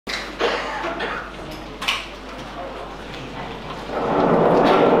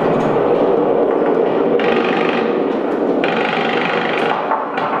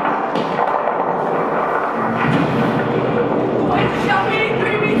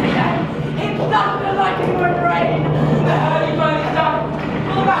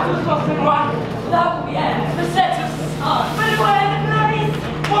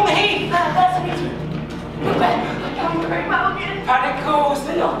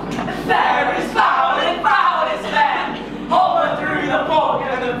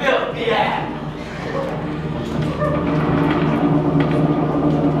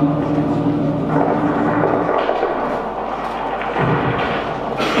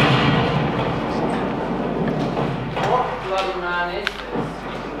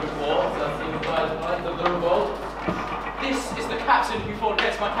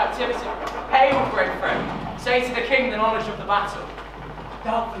Say to the king the knowledge of the battle.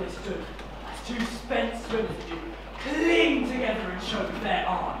 Doubtful it stood, as two spent swimmers do cling together and show their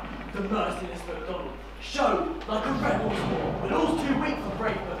arm. The merciless MacDonald showed like a rebel's war, but all's too weak for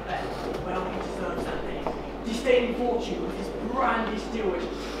brave Macbeth. Well, he deserves that name. Disdaining fortune with his brandished steel which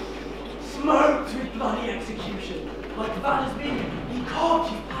smoked with bloody execution. Like Valor's minion, he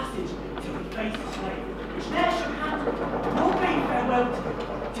carved his passage till he faced the slave, which ne'er shook hands with, nor bade farewell to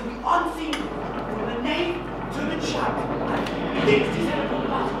him, till he unseen from the knave to the chap, and fixed his head upon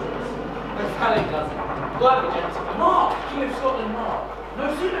the battlements. But Felling does it. Worthy gentleman. Mark, King of Scotland, Mark. No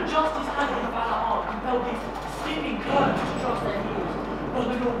sooner justice had his valor armed, compelled these sleeping curs to trust their heels, but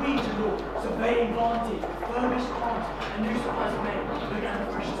the Norwegian law, surveying vantage, furbished arms, and new supplies of men, began a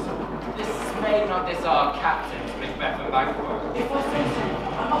fresh assault. This may not disarm captains, Macbeth and Banquo. If I say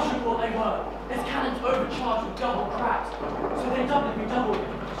so, I must report they were. There's cannons overcharged with double cracks, so they doubly redoubled,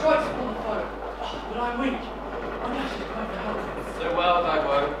 strikes upon the foe. But I'm weak. I'm actually quite for help. So well thy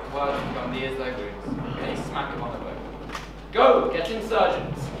word from the ears thy wounds, and he smack him on the way. Go, get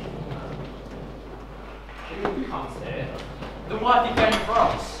insurgents. Who comes here? The worthy friend for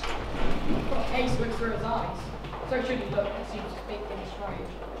us. Ace looks through his eyes. So should he look and seems to speak in strange.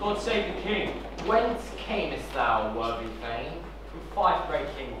 God save the king. Whence camest thou, worthy thane? From Fife, great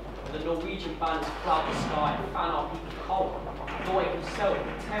king, where the Norwegian banners cloud the sky and fan our people cold. Lloyd himself,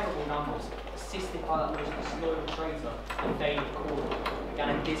 with terrible numbers, assisted by that most disloyal traitor, and Thane of Cornwall, began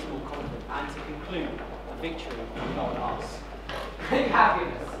a dismal conflict, and to conclude, a victory fell on us. Big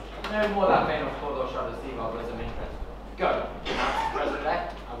happiness. No more that Thane of Cornwall shall receive our bosom interest. Go, announce his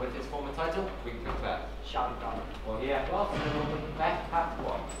present-elect, and with his former title, we can Macbeth. Shall be done. For he hath lost, and will Macbeth hath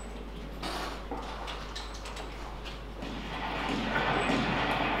won.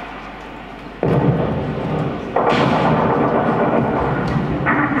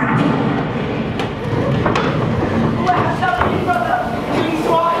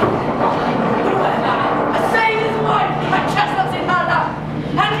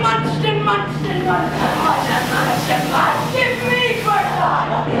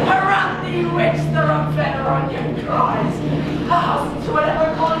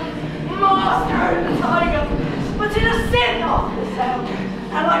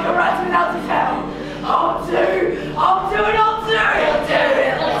 And like a rat without a tail, I'll do it. I'll do it.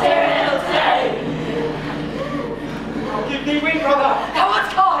 I'll give thee wing, brother. Thou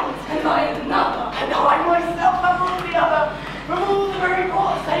art kind, and I am another, and I myself have ruled the other. From all the very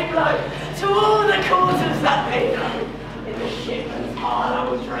ports they blow, to all the quarters that they know. In the shipman's heart I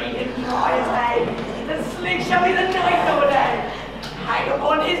will drain him dry as hay, and slick shall be the night nor day. Hang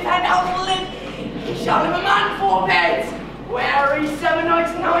upon his penthouse lid, he shall have a man 4 beds. Where he 7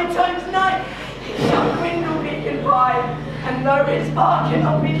 nights, 9 times night, he shall dwindle beacon by, and though his bark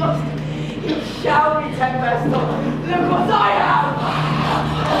cannot be lost, he shall be tempest tossed. Look what I have!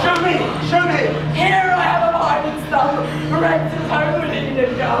 Show me! Here I have a Highland stone, wrecked as home with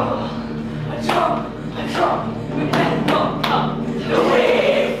Eden gum. A drum, Macbeth not come. The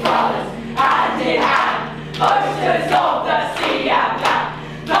weird brothers, hand in hand, posters of the sea and land,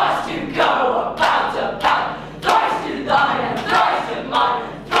 thus to go about thrice to thine and thrice to mine,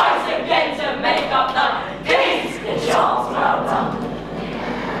 thrice again to make up thine peace and chance well done.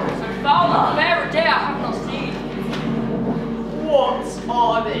 So foul and fair a day I have not seen. What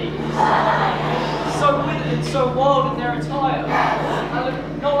are these? So withered and so wild in their attire, and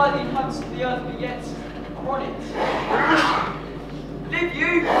look not like the inhabitants of the earth, but yet upon it. Live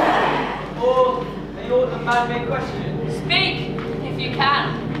you? Or are you the man-made question? Speak, if you can.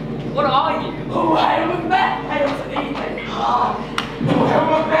 What are you? Oh, hail Macbeth, hail to thee, Thane. Hail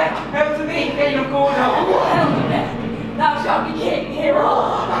Macbeth, hail to thee, Thane of Cornwall. Oh, hail Macbeth, thou shalt be king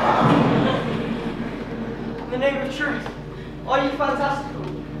hereof. In the name of truth, are you fantastical?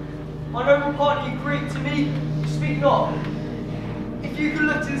 My noble partner, you Greek, to me, you speak not. If you could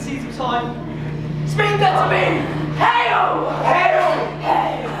look to the seas of time, Speak then to me! Hail!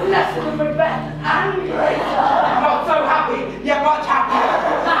 Lesser than Macbeth and greater! Not so happy, yet much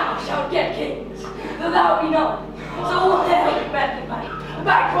happier. Thou shalt get kings, though thou be none. So all hail Macbeth and man.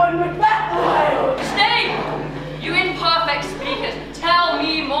 Backward Macbeth will hail! Stay! You imperfect speakers, tell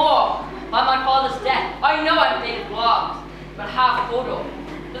me more. By my father's death, I know I'm Thane of Blarg, but half Cawdor.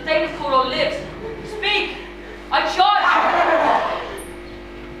 The Thane of Cawdor lives. Speak! I charge!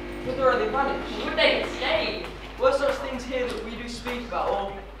 whither are they vanished? Would they stay? Were such things here that we do speak about,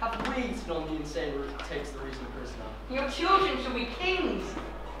 or have we eaten on the insane root that takes the reason prisoner? Your children shall be kings,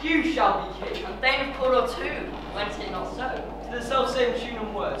 You shall be king. and Thane of Cawdor too, whence it not so. To the self-same tune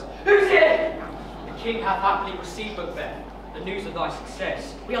and words. Who's here? The king hath happily received Macbeth, the news of thy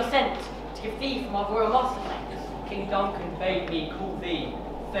success. We are sent. to give thee for my royal master thanks. King Duncan bade me call thee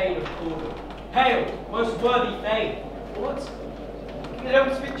Thane of Cawdor. Hail, most worthy Thane! What? Can it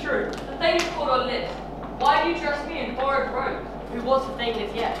ever speak true? The Thane of Cawdor lives. Why do you dress me in borrowed robes? Who was the Thane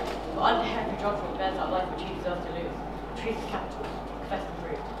lives yet? But under heavy judgment bears that life which he deserves to lose. Treats the capital, confess the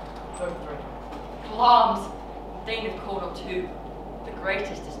truth, throw the throne. Alarms! Thane of Cawdor too. The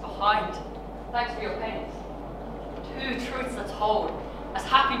greatest is behind. Thanks for your pains. 2 truths are told, as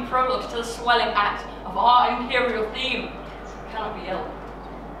happy prologues to the swelling act of our imperial theme. It cannot be ill.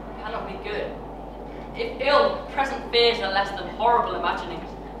 It cannot be good. If ill, present fears are less than horrible imaginings.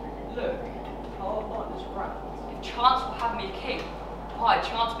 Look, our partner's round. If chance will have me king, why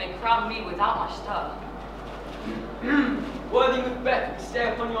chance may crown me without my stir. Worthy Macbeth, stay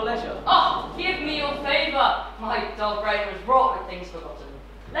upon your leisure. Oh, give me your favour! My dull brain was wrought with things forgotten.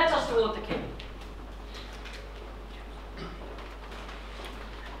 Let us toward the king.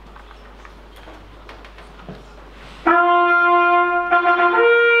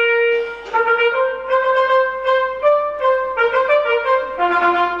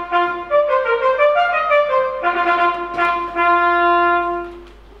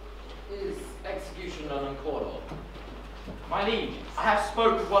 Is execution done on Cawdor? My liege, I have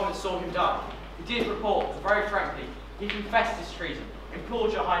spoke with one that saw him die. He did report, very frankly, he confessed his treason,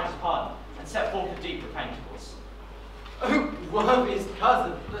 implored your highness' pardon, and set forth a deep repentance. Oh, worthiest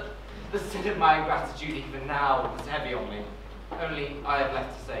cousin, the sin of my ingratitude even now was heavy on me. Only I have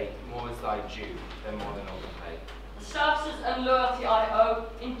left to say, more is thy due than more than all can pay. The services and loyalty I owe,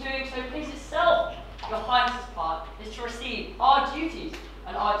 in doing so please itself. Your highness' part is to receive our duties,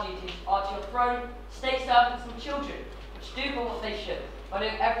 and our duties are to your throne, state servants and children, which do for what they should, by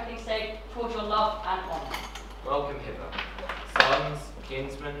doing everything saved towards your love and honour. Welcome hither, sons,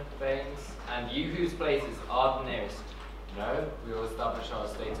 kinsmen, thanes, and you whose places are the nearest. No, we will establish our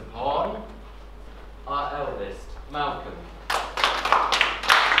state upon our eldest, Malcolm.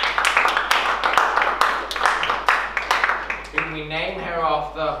 Whom we name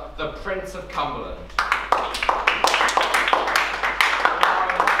hereafter the Prince of Cumberland.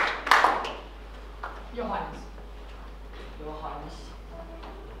 Your highness. Your highness.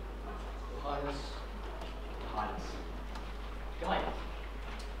 Your highness, your highness, your highness.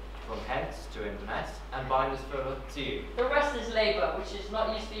 From hence to Inverness, and bind us further to you. The rest is labour, which is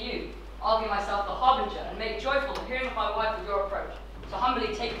not used for you. I'll be myself the harbinger, and make joyful the hearing of my wife of your approach. So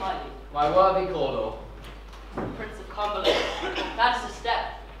humbly take my leave. My worthy Cawdor, Prince of Cumberland, that is the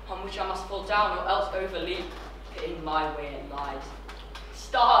step on which I must fall down or else overleap. In my way it lies.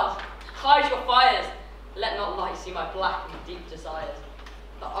 Stars, hide your fires. Let not light see my black and deep desires.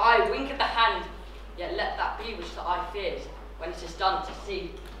 The eye wink at the hand, yet let that be which the eye fears when it is done to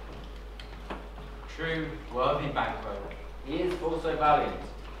see. true, worthy Banquo, he is also valiant,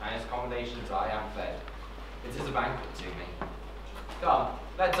 and his commendations I am fed. It is a banquet to me. Come,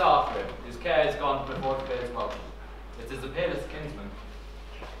 let's after him, whose care is gone before the beard's welcome. It is a peerless kinsman.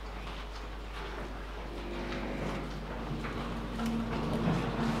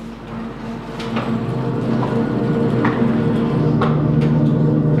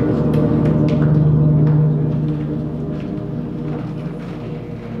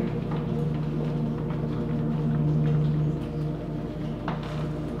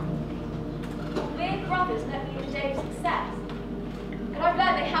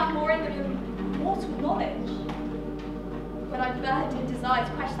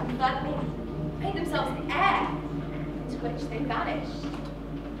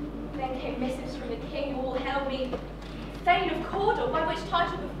 Thane of Cawdor, by which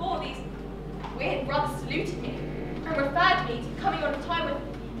title before these weird brothers saluted me, and referred me to coming on a time when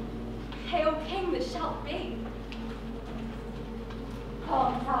hail king that shalt be.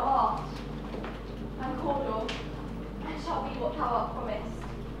 Come thou art, and Cawdor, and shall be what thou art promised.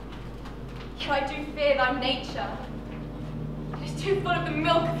 Yet I do fear thy nature. It is too full of the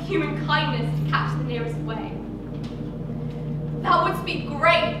milk of human kindness to catch the nearest way. Thou wouldst be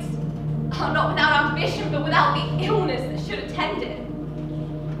great, not without ambition, but without the illness that should attend it.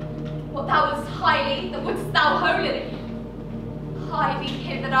 What thou wouldst highly, that wouldst thou holily. Hie thee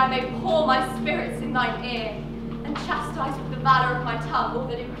here that I may pour my spirits in thine ear, and chastise with the valour of my tongue all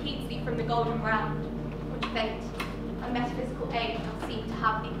that impedes thee from the golden round, which fate and metaphysical aid shall seem to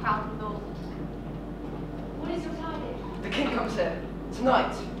have thee crowned with all. What is your tidings? The king comes here,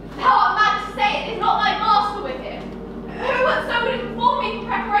 tonight. Thou art mad to say it is not thy master with him. Who whatso would inform me for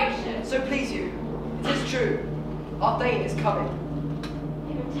preparation? So please you, it is true. Our Thane is coming.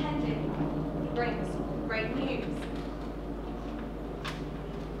 Him intended, he brings great news.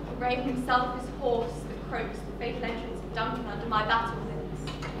 The raven himself is horse that croaks the fatal entrance of Duncan under my battle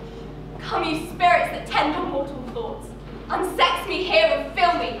lips. Come, you spirits that tend on mortal thoughts, unsex me here and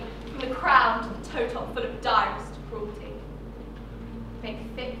fill me from the crown to the toe-top full of direst cruelty. Make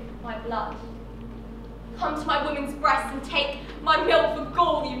thick my blood. Come to my woman's breast and take my milk for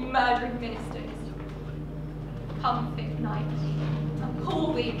gall, you murdering ministers. Come, thick night, and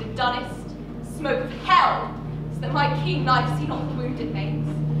cool thee the dullest smoke of hell, so that my keen knife see not the wounded mates,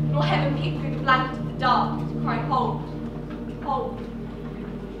 nor heaven peep through the blanket of the dark to cry, hold, hold.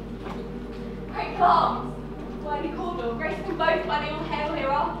 Great arms, worthy Cawdor, grace them both by the all hail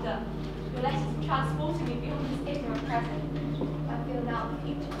hereafter. Your letters transporting me beyond this ignorant present. I feel now the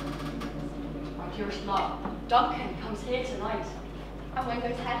future. My dearest love, Duncan comes here tonight. And when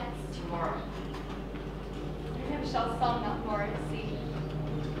goes hence? Tomorrow. I never shall sun that morrow see.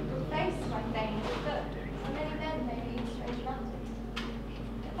 Your face, my thane, is look, and many men may be in strange matters.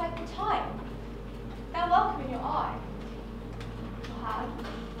 Yet like the time, thou welcome in your eye, your hand,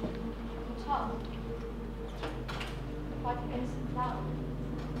 your tongue, like an innocent flower,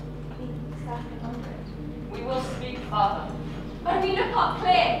 beneath the circling under it. We will speak, Father. Only look up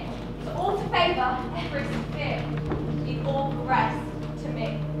clear, so all to favour every fear, leave all the rest to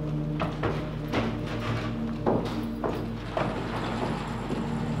me.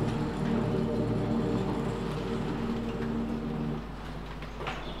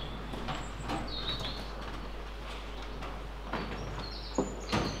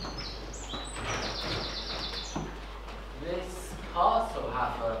 This castle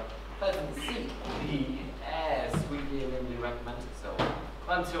hath a pleasant seat, the air sweetly and nimbly recommends itself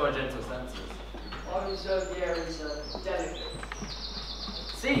unto our gentle senses. I observe the air is delicate.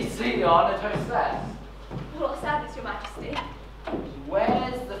 See, honoured hostess. What service, your majesty?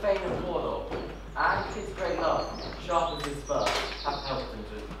 Where's the fame of Cawdor? And his great love, sharp as his spur, hath helped him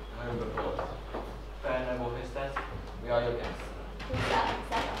to home before. Fair noble hostess, we are your guests.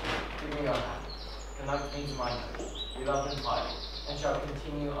 Give me your hand. Conduct me to my home. We love and highly, and shall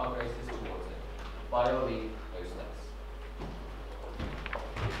continue our graces towards it. By your leave, hostess.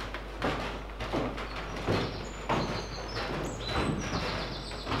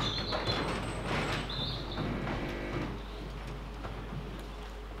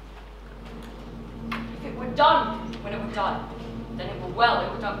 If it were done when it were done, then it were well,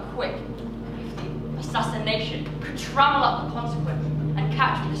 it were done quick. If the assassination could trammel up the consequence and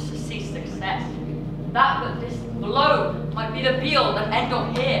catch with a cease success, that but this blow might be the be-all and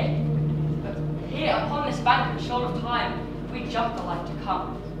end-all here. But here, upon this banquet shoal of time, we jump the life to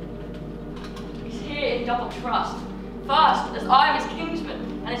come. He's here in double trust. First, as I am his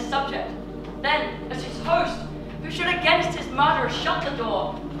kinsman and his subject. Then, as his host, who should against his murderer shut the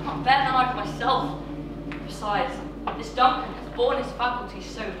door, not bear the knife myself. Besides, this Duncan has borne his faculties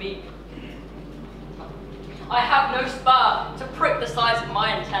so meek. I have no spur to prick the size of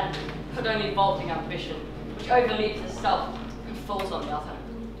my intent, but only vaulting ambition, which overleaps itself and falls on the other.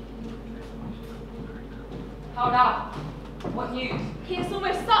 How now? What news? He is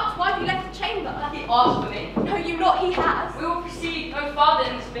almost supped. Why have you left the chamber? He asked for me. No, you not. He has. We will proceed no farther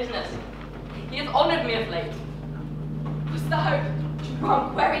in this business. He hath honoured me of late. What's the hope?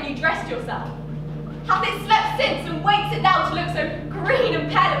 Drunk, wherein you dressed yourself? Hath it slept since, and wakes it now to look so green and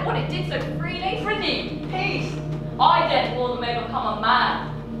pale at what it did so freely? Prithee, peace. I dare call the may become a man.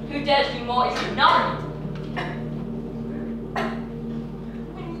 Who dares do more is none.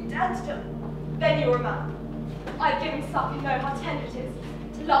 When you danced him, then you were a man. I have given suck and know how tender it is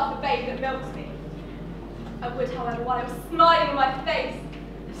to love the babe that milks me. I would, however, while I was smiling on my face,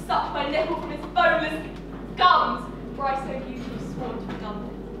 have sucked my nipple from its boneless gums, for I so usually sworn to have done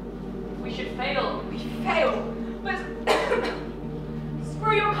this. We should fail. We fail, but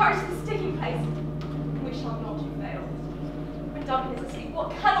screw your courage to the sticking place, and we shall not fail. When Duncan is asleep,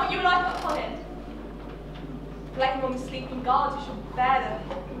 what cannot you and I put upon it? Blaming on the sleeping guards who shall bear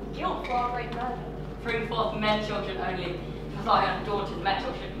the guilt for our great murder. Bring forth men children only, as I undaunted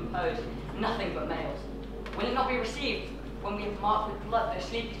metal should compose, nothing but males. Will it not be received when we have marked with blood those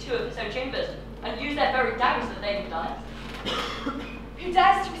sleepy two of his own chambers, and use their very daggers that they have done it? Who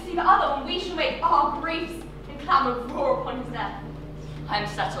dares to receive other when we shall make our griefs and clamour roar upon his death? I am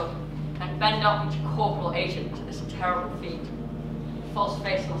settled, and bend up each corporal agent to this terrible feat. The false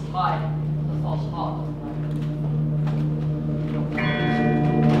face must hide, the false heart doth know.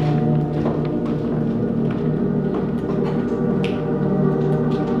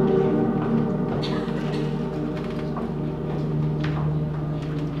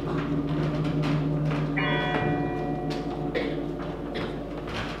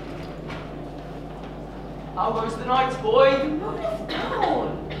 How goes the night, boy? No, it's dawn.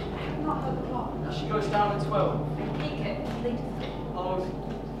 I have not heard the clock. She goes down at 12. Peek it, lead us. How long?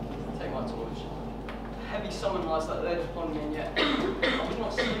 Take my heavy summon lies that led upon me, and yet I would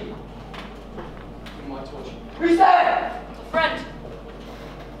not sleep in my torture. Who's there? A friend.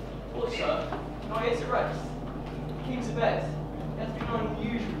 Oh, sir, can I get to rest? The king's a bed. It has been an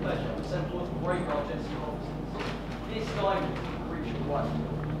unusual pleasure to send forth a great guard jester officers. This diamond breach of life.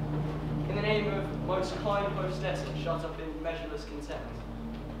 In the name of most kind hostess shut up in measureless content.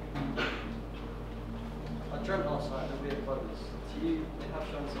 I dreamt last night of weird brothers. To you, they have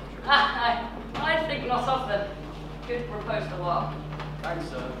shown some truth. I think not of them. Good proposed a while. Thanks,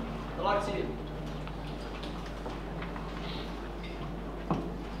 sir. I'd like to see you.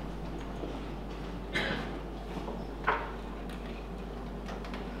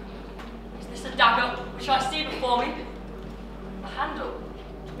 Is this a dagger which I see before me? The handle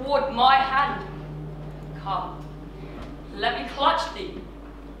toward my hand. Come, let me clutch thee.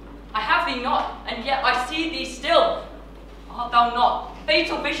 I have thee not, and yet I see thee still. Art thou not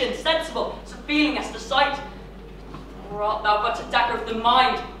fatal vision, sensible, so feeling as to sight? Or art thou but a dagger of the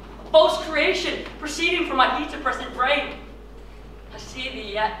mind, a false creation proceeding from my heat oppressed brain? I see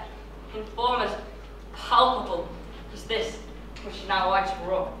thee yet, in form as palpable as this which now I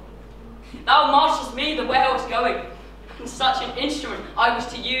draw. Thou marshallest me the way I was going, and such an instrument I was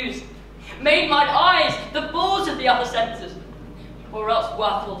to use, made mine eyes the balls of the other senses, or else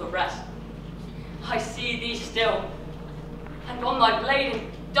worth all the rest. I see thee still, and on thy blade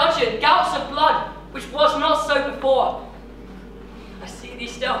in dudgeon gouts of blood, which was not so before. I see thee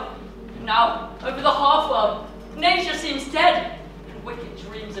still, and now over the half-world, nature seems dead, and wicked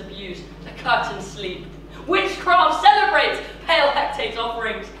dreams abuse the curtained sleep. Witchcraft celebrates pale Hecate's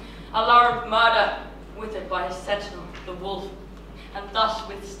offerings, alarum of murder, withered by his sentinel, the wolf, and thus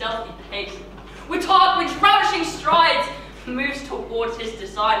with stealthy pace, with Tarquin's ravishing strides, moves towards his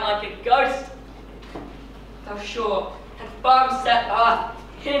design like a ghost. Thou sure and firm set earth,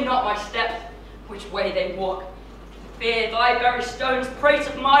 hear not my steps, which way they walk. Fear thy very stones prate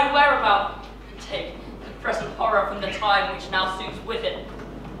of my whereabout, and take the present horror from the time which now suits with it.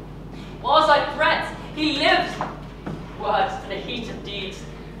 Whilst I threat, he lives. Words to the heat of deeds,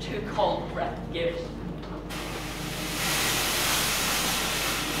 too cold breath gives.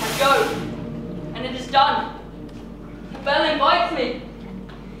 I go, and it is done. The bell invites me.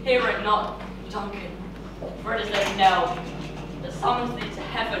 Hear it not, Duncan, for it is a knell that summons thee to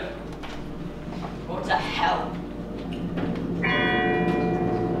heaven or to hell.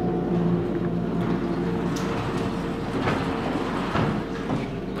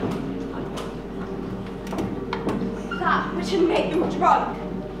 That which had made them drunk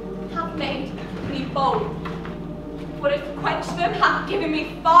hath made me bold. What hath quenched them hath given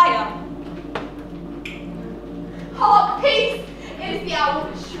me fire. Hark, peace! It is the owl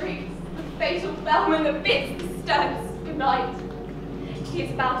that shrieks, the fatal bellman that bids the stones good night. He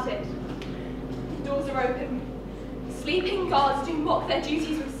is about it. The doors are open. Sleeping guards do mock their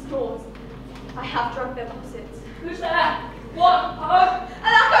duties with snores. I have drugged their posits. Who's there? What? Oh!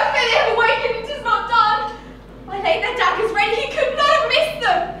 Alack, I fear they have awakened, it is not done! I laid their daggers ready, he could not have missed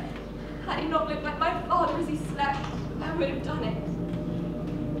them! Had he not looked like my father as he slept, I would have done it.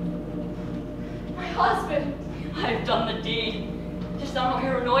 My husband! I have done the deed. Didst thou not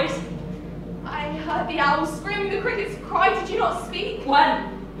hear a noise? I heard the owl scream, the crickets cry, did you not speak?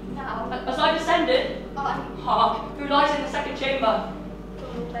 When? Now. As I descended? I. Hark, who lies in the second chamber?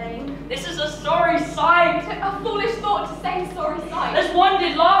 Vain. This is a sorry sight. A foolish thought to say sorry sight. As one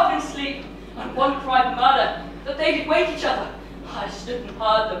did laugh in sleep, and one cried murder, that they did wake each other. I stood and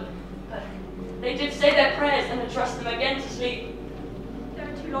heard them, but they did say their prayers and addressed them again to sleep. There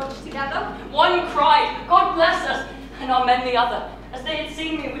are two lodged together. One cried, God bless us, and our men the other, as they had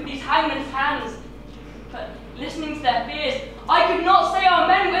seen me with these hangman's hands. But listening to their fears, I could not say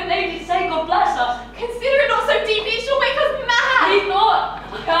amen when they did say God bless us. Consider it not so deep, it shall make us mad. He thought,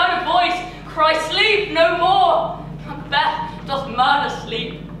 I heard a voice cry, sleep no more. Macbeth doth murder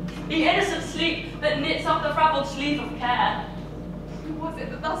sleep, the innocent sleep that knits up the frazzled sleeve of care. Who was it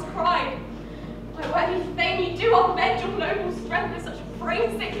that thus cried? My worthy thane, ye do unbend your noble strength with such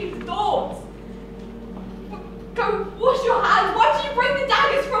brain-sickly thoughts. Go wash your hands. Why do you bring the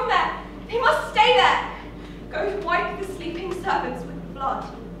daggers from there? They must stay there. Go wipe the sleeping servants with blood.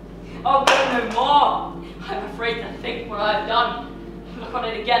 I'll go no more. I'm afraid to think what I have done. Look on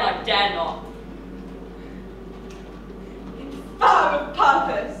it again, I dare not. Infirm of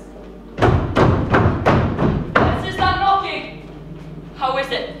purpose. Whence is that knocking? How is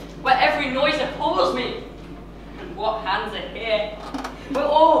it, where every noise appalls me? And what hands are here? Will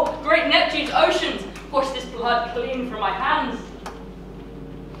all great Neptune's oceans wash this blood clean from my hands?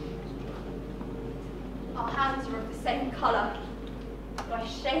 Our hands are of the same colour. but I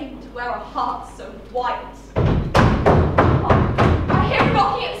shame to wear a heart so white. I hear a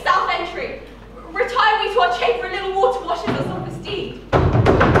knocking at the south entry. Retire we to our chamber, a little water washes us off the steed. More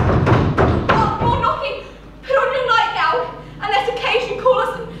knocking. Put on your nightgown, and let occasion call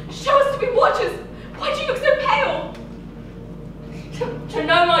us and show us to be watchers. Why do you look so pale? To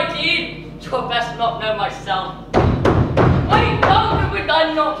know my deed, 'twere best not know myself. I welcome with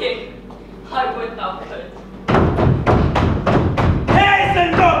thy knocking. I would thou couldst. Here's the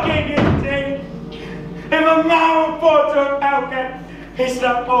knocking indeed. If a man report to a falcon, it's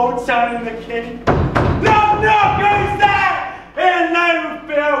the old son of the king. Knock, knock, who's there? In the name of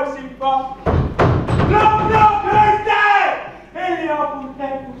Beelzebub. Knock, knock, who's there? In the old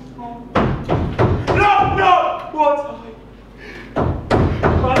devil's home. Knock, knock, what's I?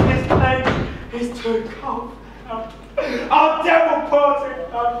 But this place is too cold. Our devil parted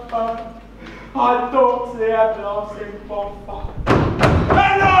unfound. I thought the everlasting bonfire.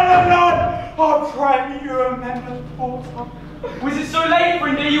 And on, I pray you remember the poor time. Was it so late,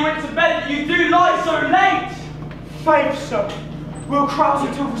 Brenda, you went to bed that you do lie so late? Faith, sir, we'll cross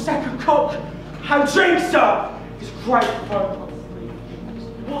until the second cock. And drink, sir, is great fun.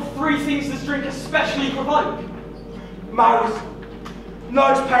 What three things does drink especially provoke? Malice,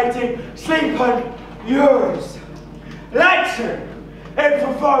 nose painting, sleeping, yours. Lecture, it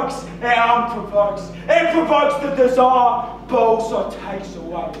provokes, it unprovokes. It provokes the desire, but also takes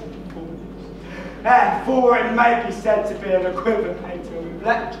away the fullness. Therefore, it may be said to be an equivocator with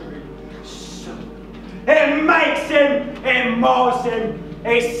lecturing. So, it makes him, it mars him,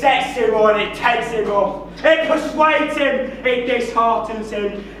 it sets him on, it takes him off. It persuades him, it disheartens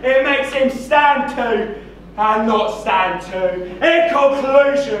him. It makes him stand to and not stand to. In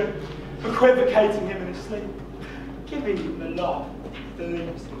conclusion, equivocating him in his sleep, giving him the lie,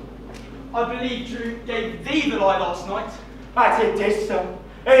 believes him. I believe Drew gave thee the lie last night. That it did, sir.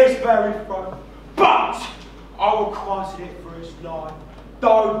 It is very frank. But I will quite it for his lie.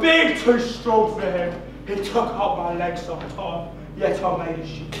 Though being too strong for him, he took up my legs some time, yet I made a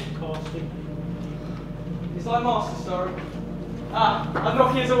sheet of casting. Is thy master stirring? Ah, our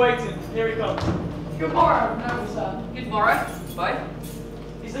knocking is awaiting. Here he comes. Good morrow, noble sir. Good morrow, both.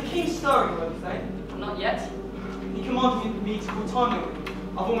 Is the king stirring, Worthy? Not yet. He commanded me to call time over.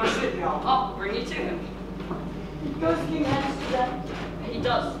 I've almost slipped the hour. I'll bring you to him. Goes King Amos to death. He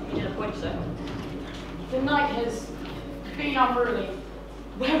does. He did appoint so. The night has been unruly.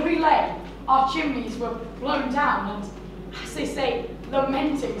 Where we lay, our chimneys were blown down and, as they say,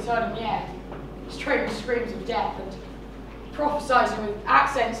 lamenting was heard in the air. Strange screams of death and prophesying with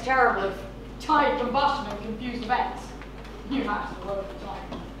accents terrible of tide combustion and confused events. You had the word of the time.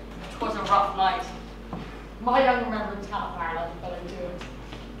 'Twas a rough night. My young remembrance cannot parallel the fellow to it.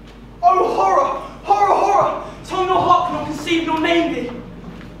 Oh, horror! Horror, horror! Tongue nor heart cannot conceive nor name thee.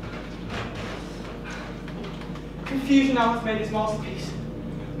 Confusion now hath made his masterpiece.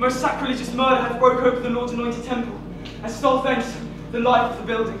 Most sacrilegious murder hath broke open the Lord's anointed temple, and stole thence the life of the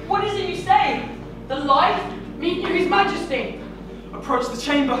building. What is it you say? The life? Meet you, His Majesty! Approach the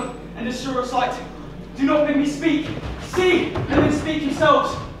chamber and assure your sight. Do not bid me speak. See, and then speak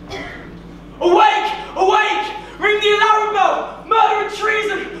yourselves. Awake! Awake! Ring the alarm bell! Murder and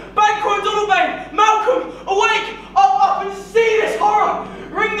treason! Banquo and Donalbain! Malcolm! Awake! Up and see this horror!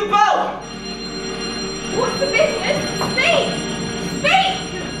 Ring the bell! What's the business? Speak! Speak!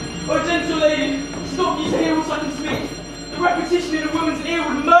 Oh, gentle lady, stop you to hear what I can speak. The repetition in a woman's ear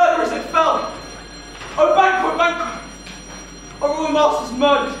would murder as it fell. Oh, Banquo, Banquo! Our royal master's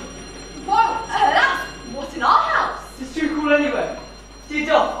murdered. Whoa, that's what's in our house. It's too cool anyway. Dear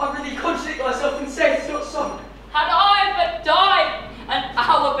Duff, I really contradict myself and say it's not so. Had I but died an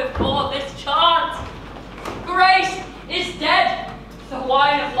hour before this chance! Grace is dead, the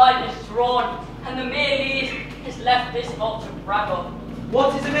wine of life is drawn, and the mere lead is left this vault to brag of.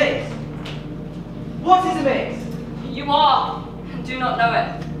 What is amiss? What is amiss? You are, and do not know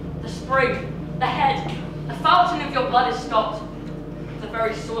it. The spring, the head, the fountain of your blood is stopped. The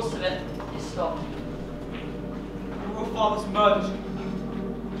very source of it is stopped. Our royal father's murdered.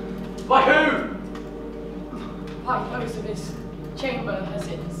 By who? By those of his chamber, as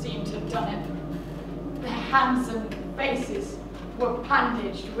it seemed to have done it. Their hands and faces were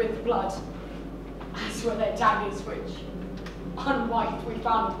bandaged with blood, as were their daggers, which, unwiped, we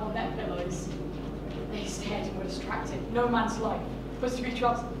found upon their pillows. They stared and were distracted. No man's life was to be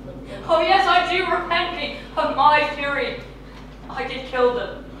trusted. Oh yes, I do repent me of my fury. I did kill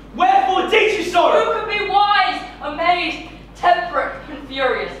them. Wherefore did you so? Who could be wise, amazed, temperate, and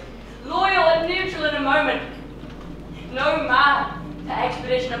furious, loyal and neutral in a moment? No man, the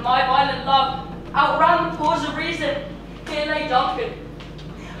expedition of my violent love, outran the pause of reason. Here lay Duncan,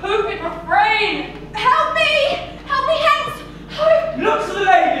 Who could refrain? Help me! Help me hence! Oh. Look to the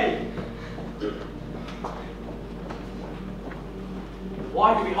lady!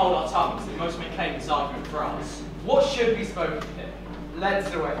 Why do we hold our tongues that most may claim this argument for us? What should be spoken here?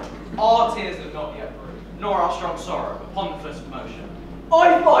 Let's away. Our tears have not yet brewed, nor our strong sorrow upon the first motion.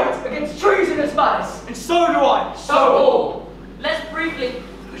 I fight against treasonous malice. And so do I. So all. Let's briefly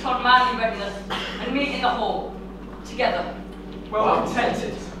put on manly readiness and meet in the hall, together. Well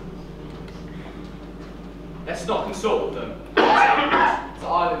contented. Let's not consort with them. To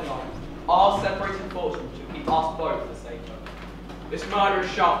either night, our separated fortunes should keep us both the safer. This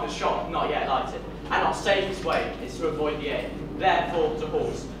murderous shaft is shot, not yet lighted, and our safest way is to avoid the aim. Therefore, to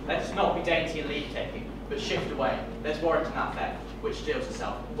horse, let us not be dainty in leave-taking, but shift away. There's warrant in that theft, which steals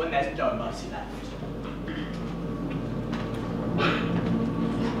herself, when there's no mercy left.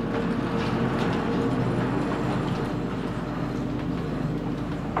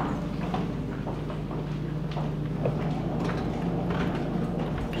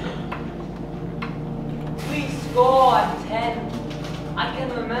 Score and 10, I can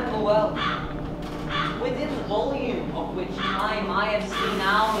remember well. Within the volume of which time I have seen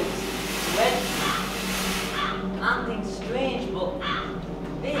hours read nothing strange, but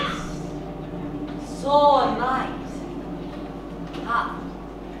this saw a night hath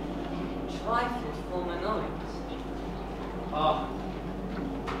trifled from a note. Ah,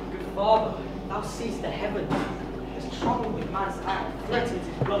 good father, thou seest the heavens, as troubled with man's act, threatens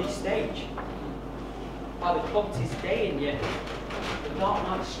his bloody stage. By the clock 'tis day, and yet the dark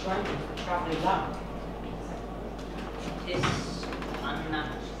night strangles the travelling lamp. 'Tis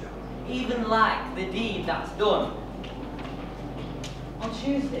unnatural, even like the deed that's done. On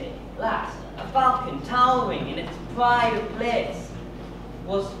Tuesday last, a falcon towering in its pride of place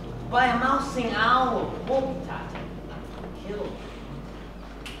was by a mousing owl poked at and killed.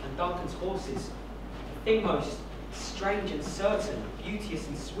 And Duncan's horses, the thing most strange and certain, beauteous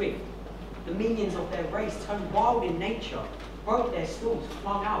and swift, the minions of their race turned wild in nature, broke their stalls,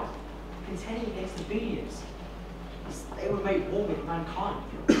 flung out, contending against the billions. They were made war with mankind.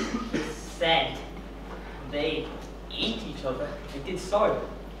 Said they eat each other. They did so.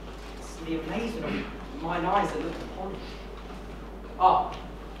 It's the amazement of mine eyes that looked upon it. Ah,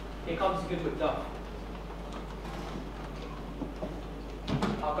 here comes the good Macbeth.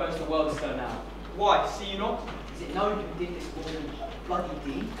 How goes the world stir now? Why, see you not? Is it known who did this bloody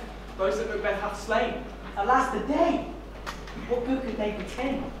deed? Those that Macbeth hath slain. Alas, the day! What good could they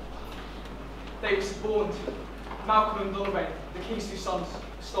pretend? They were suborned. Malcolm and Donovan, the king's two sons,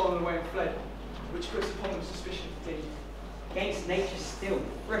 were stolen away and fled, which puts upon them suspicion of deed. Against nature still,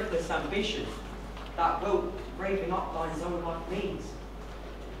 thriftless ambition, that will braving up thine own life means.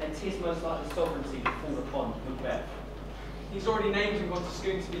 Then 'tis most like the sovereignty to fall upon Macbeth. He's already named and gone to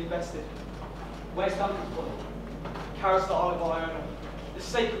Scone to be invested. Where's Duncan's body? Carries the Isle of Iona, the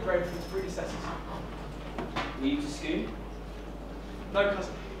sacred grave of his predecessors. Were you to Scone? No,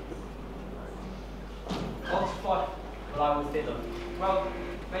 cousin. On to fight. Well, I will thither. Well,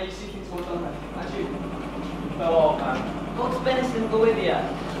 may you see things well done then. And you. Farewell, man. God's benison go with you,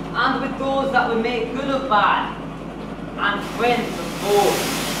 and with those that will make good of bad, and friends of foes.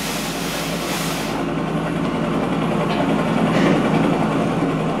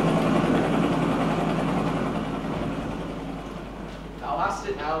 Thou hast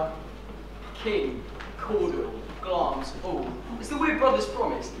it now. King, Cawdor, Glamis, all. As the weird brothers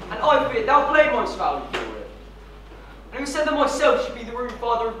promised, and I fear thou blame most foully for it. And who said that myself should be the rude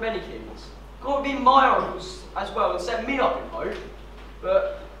father of many kings? God be my oracles as well, and set me up in hope.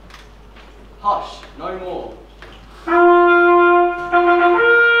 But hush, no more.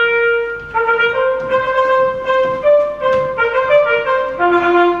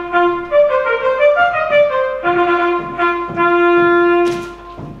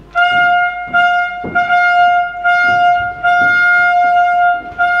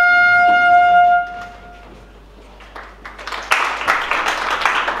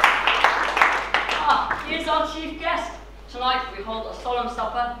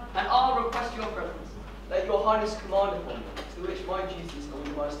 Let your highness command upon me, to which my duties are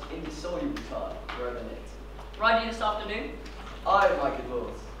the most indissolubly tied, wherever it. Riding this afternoon? Aye, my good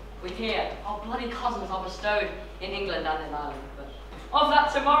lords. We hear our bloody cousins are bestowed in England and in Ireland, but of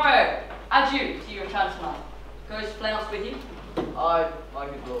that tomorrow. Adieu to your return tonight. Goes Fleance with you? Aye, my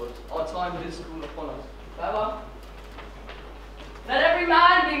good lord. Our time is called upon us. Farewell. Let every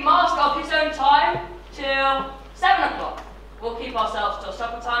man be master of his own time till 7 o'clock. We'll keep ourselves till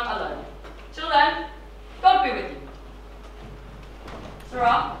supper time alone. Till then, God be with you.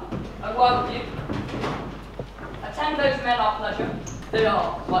 Sirrah, a word with you. Attend those men our pleasure, They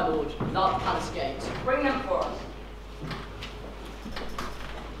are, my lord, without the palace gates. Bring them for us.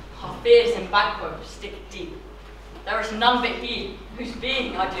 Our fears in Banquo stick deep. There is none but he, whose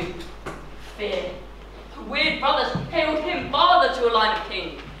being I do fear. The weird brothers hailed him father to a line of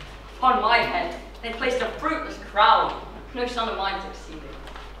kings. Upon my head they placed a fruitless crown, no son of mine succeeded.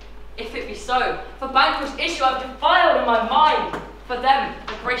 If it be so, for Banquo's issue I've defiled in my mind. For them,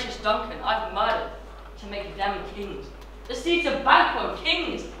 the gracious Duncan, I've murdered, to make them kings. The seeds of Banquo,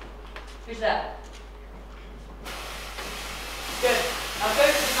 kings! Who's there? Good. Now go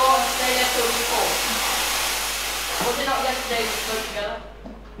to the door and stay there till we call. Was it not yesterday we spoke together?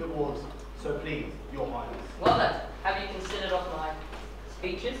 It was. So please, your highness. Well then, have you considered of my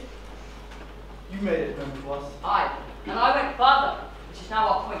speeches? You made it known to us. Aye, and I went further, which is now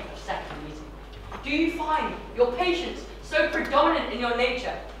our point of second meeting. Do you find your patience so predominant in your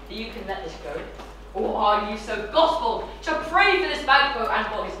nature that you can let this go? Or are you so gospel to pray for this Banquo and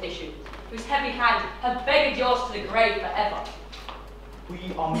for his issue, whose heavy hand have begged yours to the grave forever?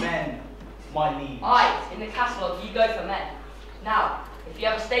 We are men, my liege. Aye, in the castle ye go for men. Now, if you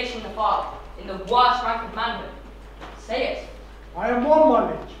have a station afar, in the worst rank of manhood, say it. I am one,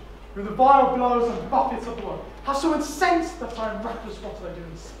 my liege, who the vile blows and buffets of the world have so incensed that I am reckless what I do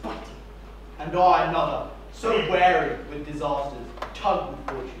in spite. And I another, so weary with disasters, tugged with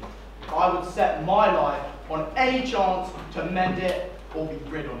fortune. I would set my life on any chance to mend it or be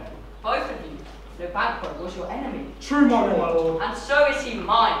rid on it. Both of you, no Banquo was your enemy. True, my lord. And so is he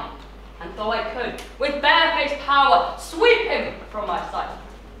mine. And though I could, with barefaced power, sweep him from my sight,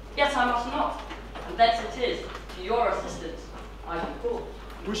 yet I must not. And thence it is, to your assistance, I do call.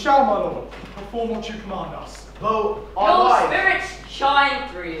 We shall, my lord, perform what you command us. Though Your our lives... spirits shine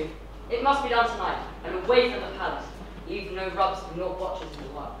through you. It must be done tonight, and away from the palace. Leave no rubs nor watches in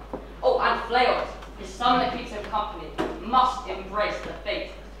the work. Oh, and Flails, his son that keeps him company, must embrace the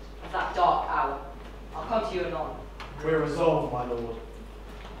fate of that dark hour. I'll come to you anon. We're resolved, my lord.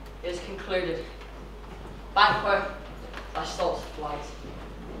 It is concluded. Banquo, thy soul's flight.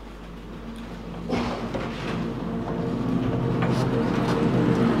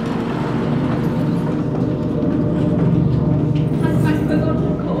 Has Banquo gone to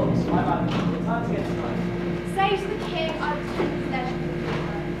the court? My man, it's time to get tonight. Say to the king I was sent his leisure.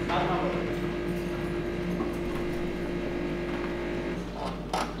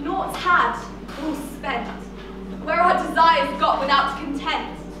 Naught's had, all spent, where our desires got without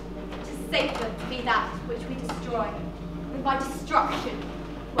content. 'Tis safer to be that which we destroy, than by destruction,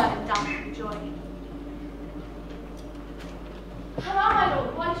 well and done with joy. Hello, my lord,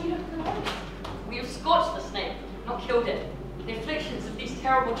 why do you look alone? We have scorched the snake, not killed it. The afflictions of these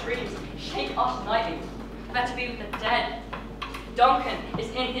terrible trees shake us nightly. Better be with the dead. Duncan is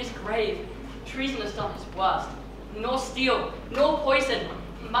in his grave. Treason has done his worst. Nor steel, nor poison,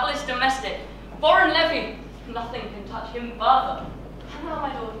 malice domestic, foreign levy, nothing can touch him further. Hello,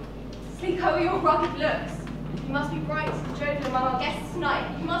 my lord, sleek over your rugged looks. You must be bright and jovial among our guests tonight.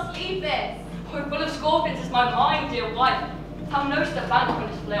 You must leave this. Oh, full of scorpions is my mind, dear wife. Thou knowst that Banquo and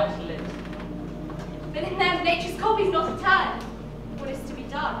his flails lives. But in them nature's copy's not eternal. What is to be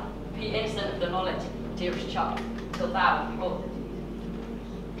done? Be innocent of the knowledge, dearest child, till thou be brought it.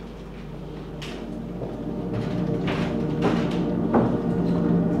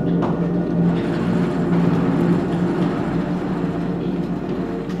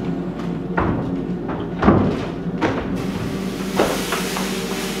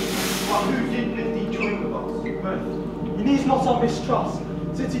 He needs not our mistrust,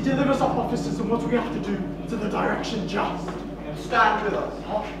 since he delivers our officers and what we have to do to the direction just. And stand with us.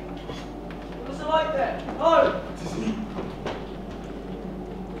 Huh? What's it like there? Oh! It is he.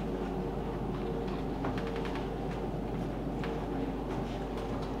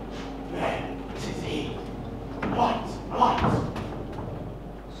 There, it is he. What? What?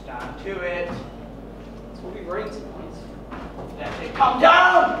 Stand to it. That's what we bring tonight. Let it come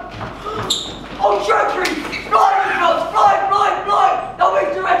down! Oh, treachery! Fly, Amos! Fly, fly, fly! Thou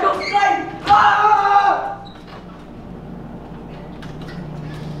makes your head your slave! Ah!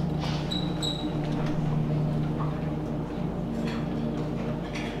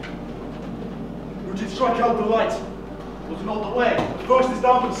 Who did strike out the light? Was not the way. The first is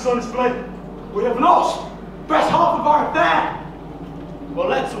down, but the sun is fled. We have lost best half of our affair. Well,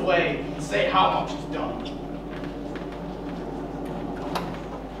 let's away and say how much is done.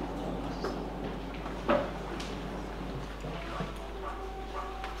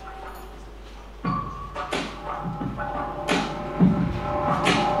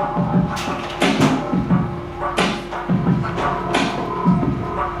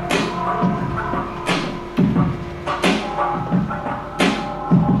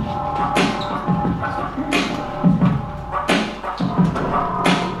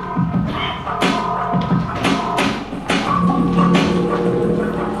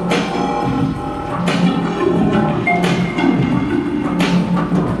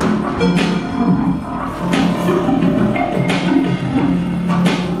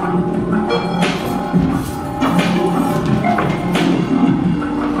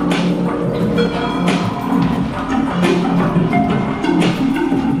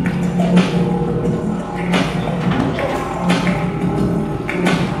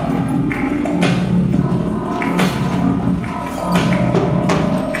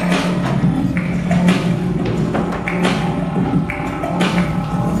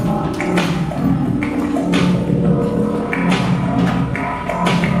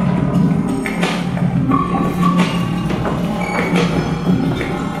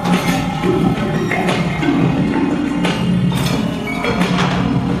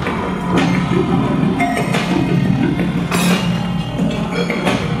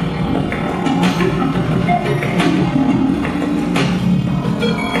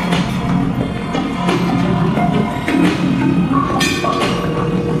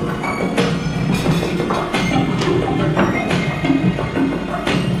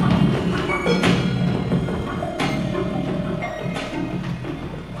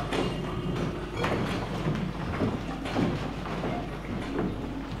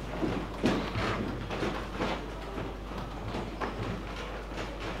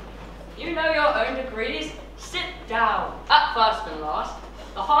 You know your own degrees. Sit down. At first and last,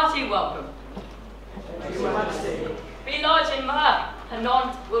 the hearty welcome. Be large in mirth.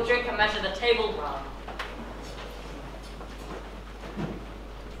 Anon we'll drink and measure the table round.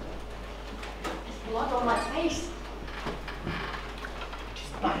 There's blood on my face.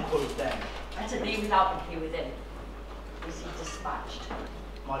 Just banquet then. Better thee without than he within. Is he dispatched?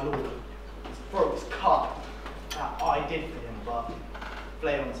 My lord, his throat's cut. That I did for him, but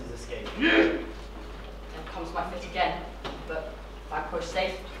Flaons has escaped. Then comes my fit again, but Banquo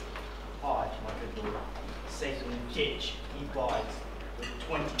safe. Aye, my good lord, safe in the ditch he bides, with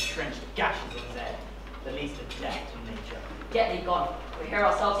 20 trenched gashes on his head, the least of death in nature. Get thee gone. We hear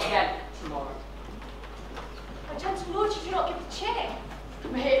ourselves again tomorrow. My gentle lord, you do not give the chair.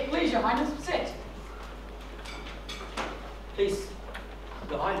 May it please your highness, sit. Please,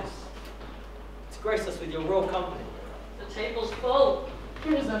 your highness, to grace us with your royal company. The table's full.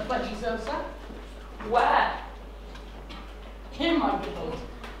 Here is a flesh yourself, sir. Where? Here, my good lord.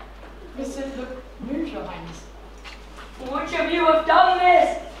 This is the move, your highness. Which of you have done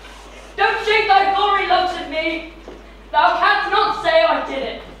this? Don't shake thy glory looks at me. Thou canst not say I did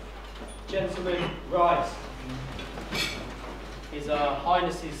it. Gentlemen, rise. His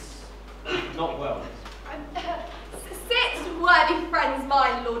highness is not well. Sit, worthy friends,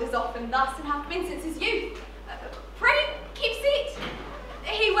 my lord is often thus and hath been since his youth. Pray, keep seat.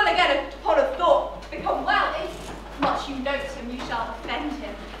 He will again, upon a thought, become well. If much you note him, you shall offend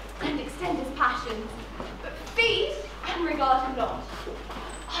him and extend his passions. But feed and regard him not.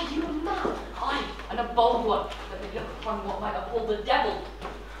 Are you a man? Aye, and a bold one, that may look upon what might appall the devil.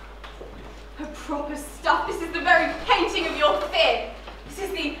 Oh, proper stuff. This is the very painting of your fear. This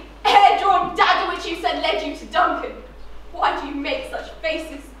is the hair-drawn dagger which you said led you to Duncan. Why do you make such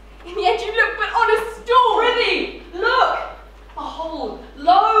faces? In the end you look but on a stool. Prithee, look! Behold,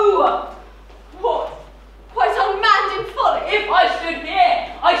 lo! What? Quite unmanned in folly? If I stood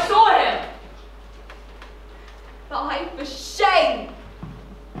here, I saw him. Fie for shame.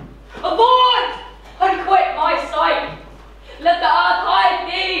 Avaunt! And quit my sight. Let the earth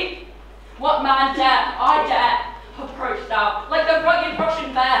hide thee. What man dare, I dare, approach thou, like the rugged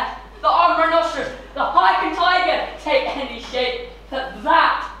Russian bear, the armed rhinoceros, the hiking tiger, take any shape, but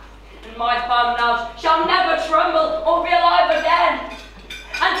that, in my firm nerves, shall never tremble or be alive again.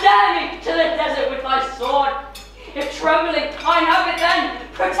 And dare me to the desert with thy sword. If trembling I have it then,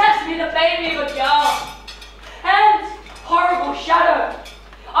 protest me the baby of a girl. Hence, horrible shadow,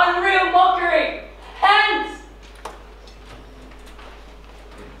 unreal mockery, hence.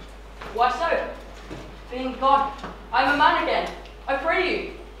 Why so? Being gone, I am a man again. I pray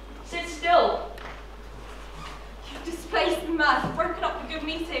you, sit still. You've displaced the man, broken up the good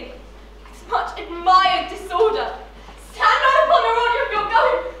meeting. It's much admired disorder. Stand not upon the order of your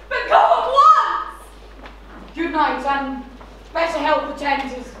going, but go at once! Good night, and better health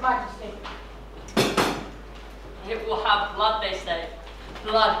attend his majesty. It will have blood, they say.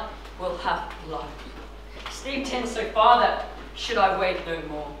 Blood will have blood. Steeped in so far that, should I wait no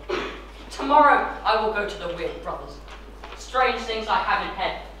more, tomorrow I will go to the weird brothers. Strange things I have in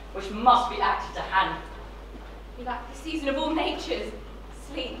head, which must be acted to hand. You lack the season of all natures.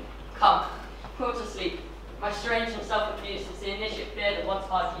 Sleep. Come, go to sleep. My strange and self-abuse is the initiate fear that once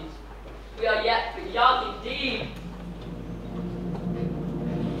hard used. We are yet but young indeed.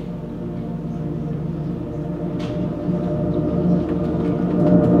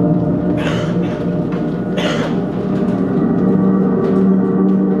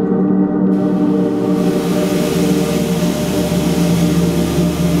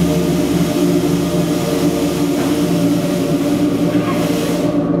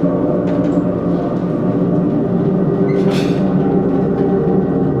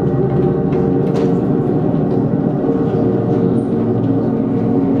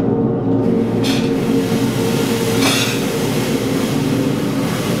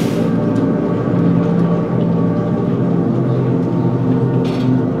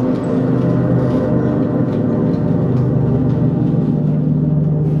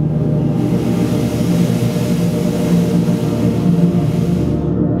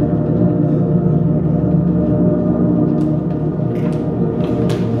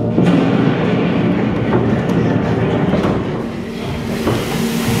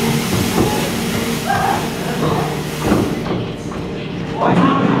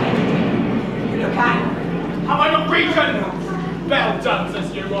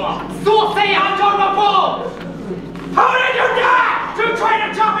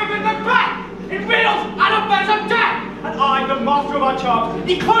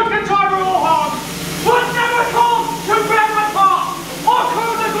 Was never called to bear my part, or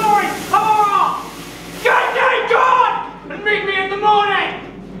call the glory of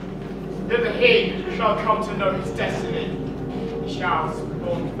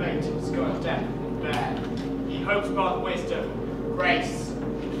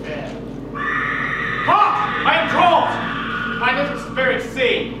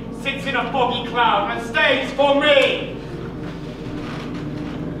waits in a foggy cloud and stays for me.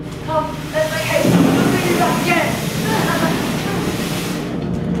 Come, let's make haste. We'll bring you back again.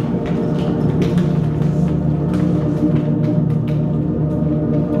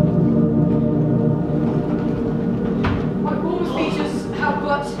 My former speeches have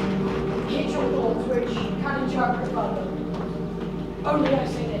but hit your thoughts, which can interpret further. Only I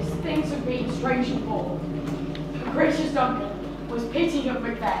say this, things have been strangely forward. Gracious Duncan was pity of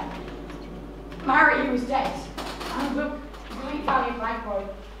Macbeth. Mary, he was dead, and the great valiant Banquo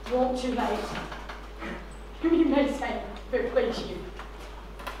brought too late. You may say, if it please you,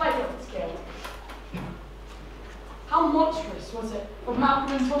 fatal skill. How monstrous was it for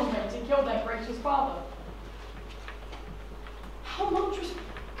Malcolm and Ptolemy to kill their gracious father? How monstrous?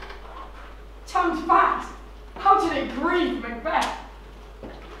 Times bad. How did it grieve Macbeth?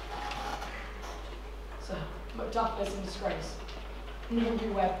 Sir, Macduff is in disgrace. Never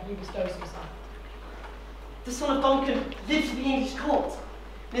knew where he bestows himself. The son of Duncan lives in the English court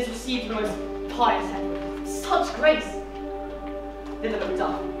and has received the most pious heaven. Such grace! Thither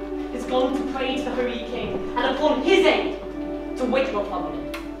Macduff is gone to pray to the Holy King, and upon his aid to wait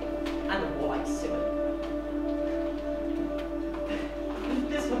Northumberland and the warlike Seward.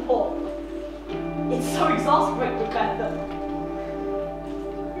 This report, it so exasperates Macbeth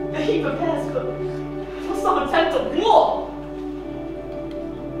that he prepares for some attempt at war.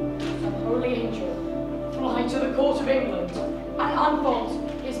 Some holy angel fly to the court of England and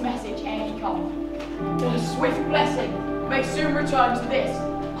unfold his message ere he come. That a swift blessing may soon return to this,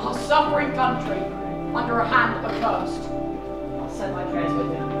 our suffering country, under a hand accursed. I'll send my prayers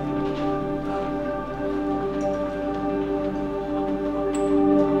with him.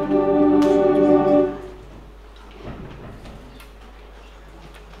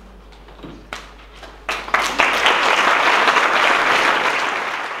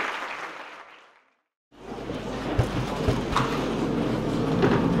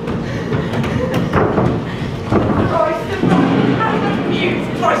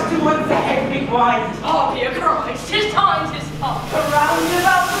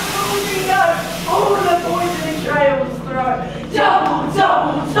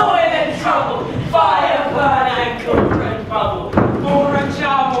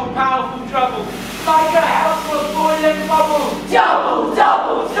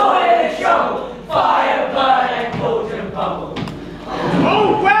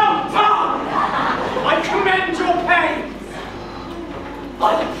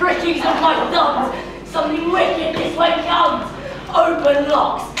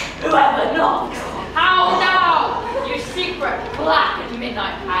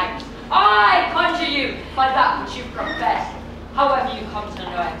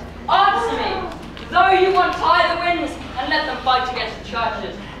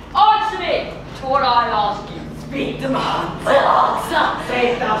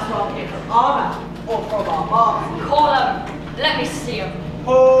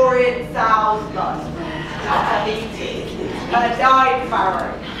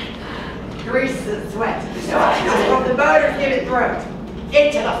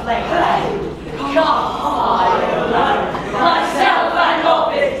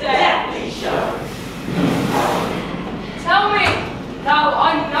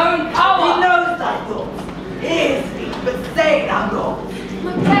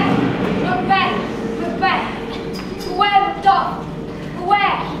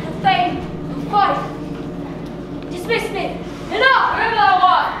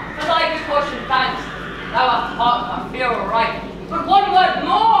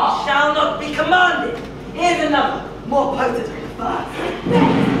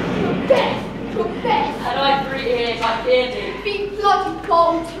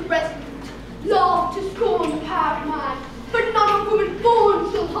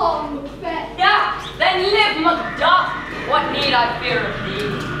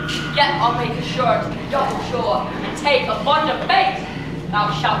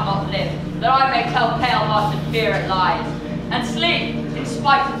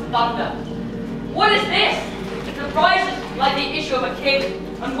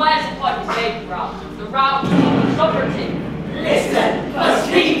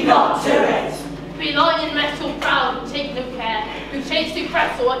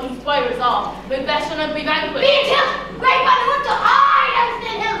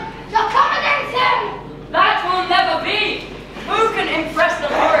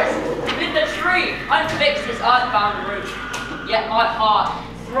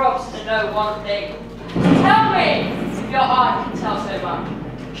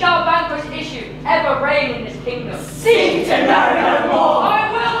 Shall Banquo's issue ever reign in this kingdom? Seek to know no more!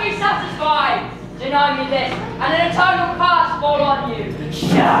 I will be satisfied. spy! Deny me this, and an eternal curse fall on you!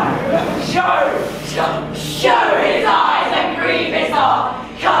 Show his eyes and grieve his heart.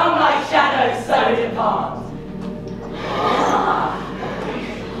 Come like shadows, so depart.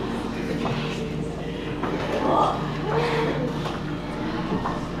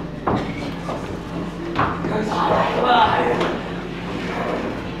 Goes on like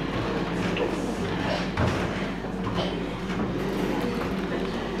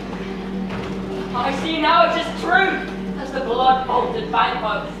I see now it is truth, as the blood-bolted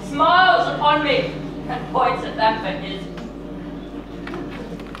banquo smiles upon me and points at them for his.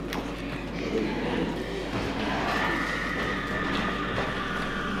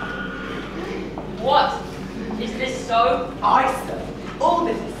 What? Is this so? Aye, sir. All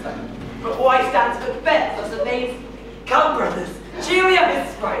this is so. But why stands Macbeth as the names? Come, brothers, cheer me up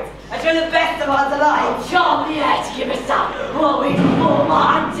his sprites, and show the best of our delight. Charm the air to give us up, while we perform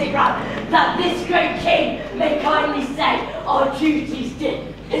our hunting run, that this great king may kindly say our duties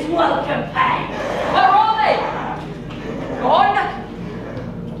did his welcome pay. Where are they? Gone?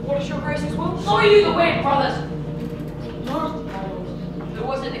 What is your grace's will? Saw you the wind, brothers. No, my lord. Who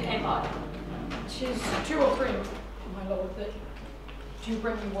was it that came by? 'Tis 2 or 3, my lord, that do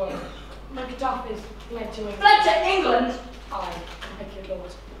bring me word. Macduff is fled to England. Fled to England? Aye, thank you,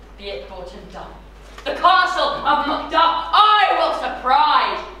 lord. Be it brought and done. The castle of Macduff I will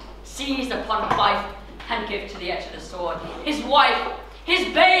surprise, seize upon life and give to the edge of the sword his wife,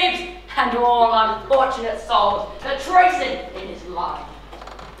 his babes, and all unfortunate souls that tracing in his line.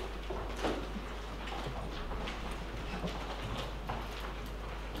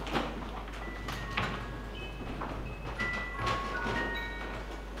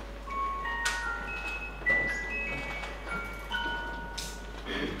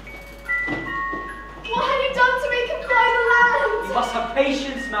 What have you done to make him fly the land? You must have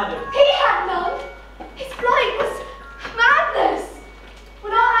patience, madam. He had none. His flight was madness.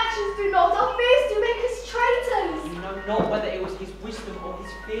 When our actions do not, our fears do make us traitors. You know not whether it was his wisdom or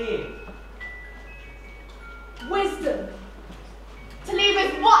his fear. Wisdom. To leave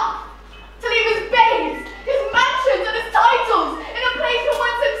his wife, to leave his babes, his mansions and his titles in a place from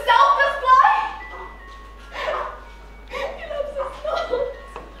whence himself does fly. He loves us not.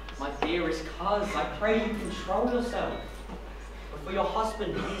 My dearest cuz, I pray you control yourself. But for your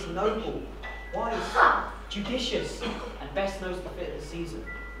husband, he is noble, wise, judicious, and best knows the fit of the season.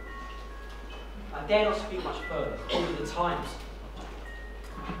 I dare not speak much further, only the times.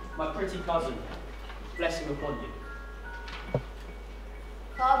 My pretty cousin, blessing upon you.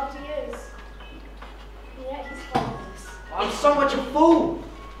 Father he is, and yet he's fatherless. I'm so much a fool!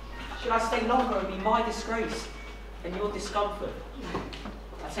 Should I stay longer and be my disgrace and your discomfort?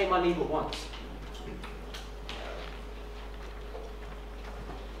 I take my leave at once.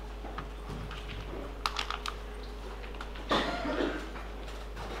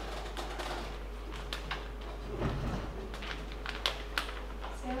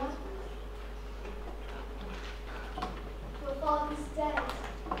 Sarah? Your father's dead.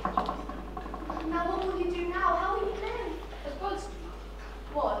 Now what will you do now? How will you live? As birds do.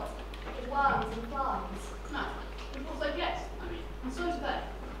 What? With worms and flies? No, of course I guess. I mean, and so do they.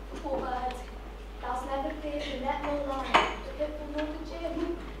 Poor bird, thou'st never feared the net nor line, the fitful nor the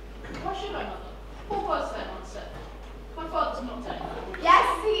gin. Why should I, mother? Poor bird's dead, unsaid. My father's not dead. Yes,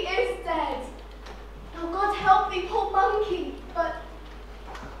 he is dead. Now God help thee, poor monkey. But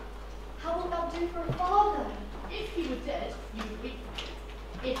how wilt thou do for a father? If he were dead, you would weep for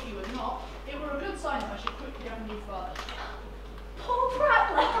him. If he were not, it were a good sign if I should quickly have a new father. Poor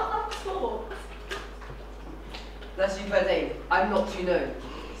prattler, how thou talk. Bless you, fair dame, I'm not too known.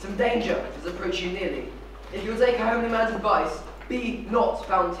 Some danger does approach you nearly. If you'll take a homely man's advice, be not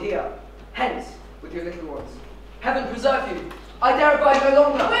found here. Hence, with your little ones. Heaven preserve you. I dare abide no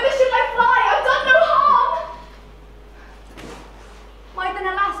longer. Whither should I fly? I've done no harm. Why then,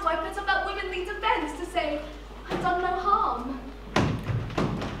 alas, do I put up that womanly defence to say, I've done no harm?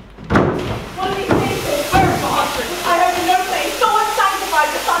 What are these cases? Where bastard? I hope in no place. No one sanctified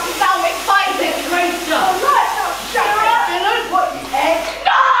the son who thou makes fight it. Great Oh, right, now shut up, Dylan. What, you egg?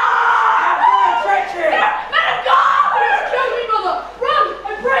 No! Treachery! Men of God! Kill me, mother! Run!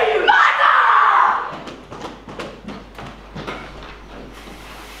 I pray you! Mother!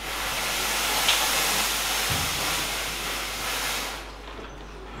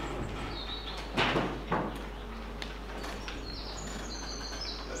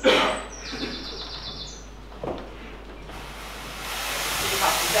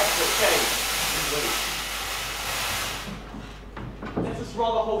 Let us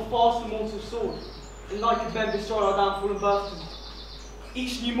rather hold fast the mortal sword, and like men destroy our downfall and birth.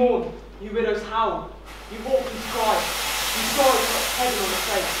 Each new morn, new widows howl, new orphans cry, new sorrow puts heaven on the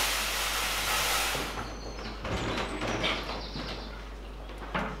face.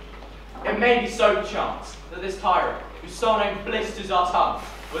 It may be so chance that this tyrant, whose surname blisters our tongue,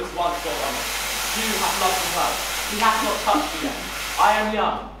 was once your honor. You have loved him well. He hath not touched you yet. I am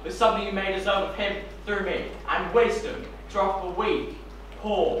young, but something you may deserve of him through me, and wisdom to offer weak,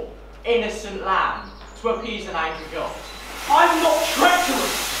 poor, innocent lamb to appease an angry God. I'm not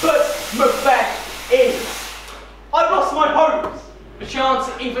treacherous, but Macbeth is. I've lost my hopes. Perchance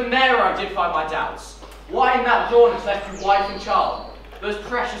even there I did find my doubts. Why in that dawn has left you wife and child, those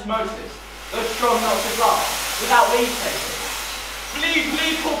precious motives, those strong knots of love, without leave taking?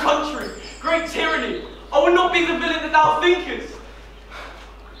 Leave, poor country, great tyranny. I will not be the villain that thou thinkest.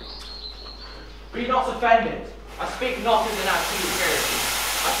 Be not offended. I speak not as an anti-superiority.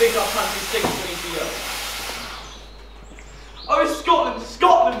 I think our country sticks beneath the earth. Oh, Scotland,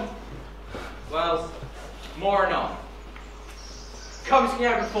 Scotland! Well, more anon. Come to me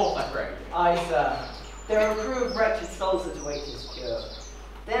over forth, I pray. Aye, sir. There are a crew of wretched souls that await his cure.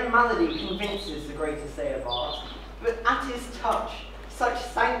 Their malady convinces the greatest day of art, but at his touch, such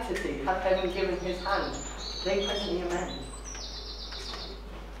sanctity hath heaven given his hand, they presently amend.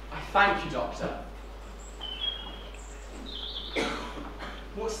 I thank you, Doctor.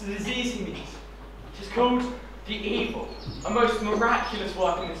 What's the disease he means? It is called the evil, a most miraculous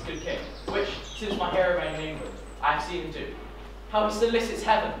work in this good king, which, since my hero reigned in England, I have seen him do. How he solicits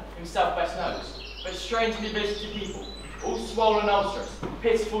heaven, himself best knows, but strangely visited people, all swollen ulcers,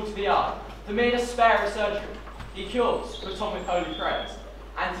 pitiful to the eye, the mere despair of surgery. He cures, put on with holy prayers,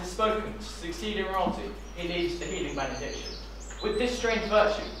 and is spoken to succeed in royalty, he leads the healing benediction. With this strange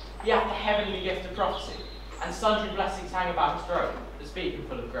virtue, he hath the heavenly gift of prophecy, and sundry blessings hang about his throne, that speak him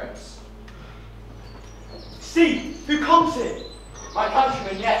full of grace. See, who comes here? My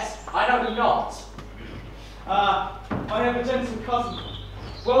countryman, yes, I know him not. I have a gentle cousin.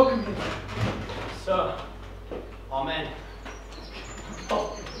 Welcome him. Sir, amen.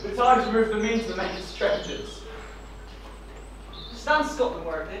 Oh, the times remove the means that make us strangers. Stand Scotland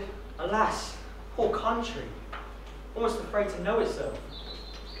where it did. Alas, poor country, almost afraid to know itself.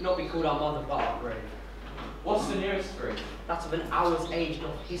 Cannot be called our mother but our grave. What's the nearest grave? That of an hour's age,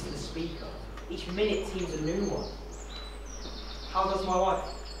 not his to speak of. Each minute seems a new one. How does my wife?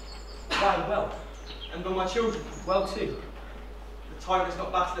 Why, well. And will my children? Well too. The tyrant is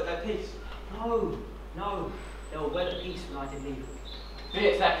not battered at their peace. No, no. They were well at peace when I did leave them. Be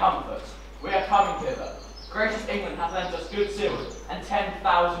it their comfort, we are coming thither. Gracious England hath lent us good silver and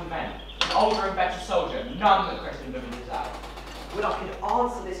 10,000 men, an older and better soldier, none that Christendom is out. Would I could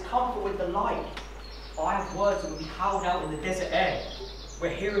answer this comfort with the like. I have words that will be howled out in the desert air,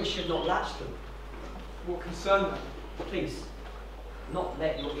 where hearing should not latch them. What concern them? Please, not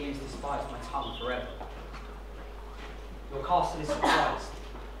let your ears despise my tongue forever. Your castle is surprised,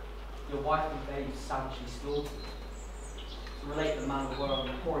 your wife and babes savagely slaughtered. To relate the man of the world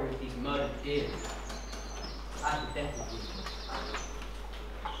and the horror of these murdered deer, and the death of you.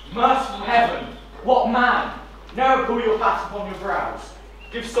 Merciful heaven, what man? Ne'er pull your hat upon your brows.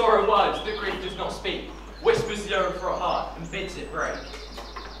 Give sorrow words that grief does not speak, whispers the overfraught heart and bids it break.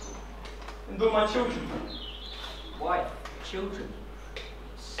 And will my children? Wife, children,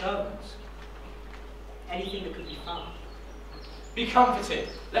 servants, anything that could be found. Be comforted.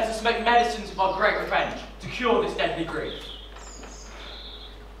 Let us make medicines of our great revenge to cure this deadly grief.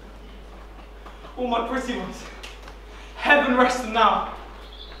 All my pretty ones, heaven rest them now.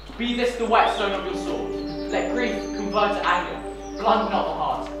 Be this the whetstone of your sword. Let grief convert to anger. Blunt not the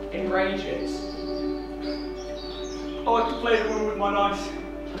heart. Enrage it. Oh, I could play the woman with my knives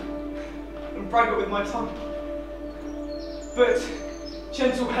and brag it with my tongue. But,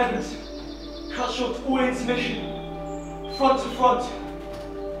 gentle heavens, cut short all intermission, front to front.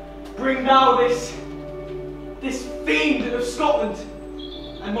 Bring thou this fiend of Scotland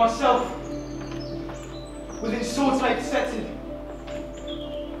and myself within sword's length setting.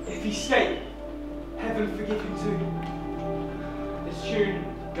 If he escape, heaven forgive him too. This tune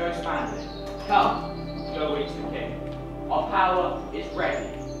goes manly. Come, go we to the king. Our power is ready.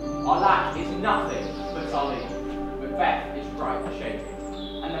 Our lack is nothing but our lead. Macbeth is right shaken,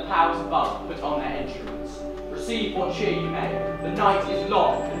 and the powers above put on their instruments. Receive what cheer you may. The night is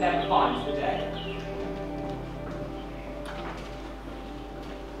long and never finds the day.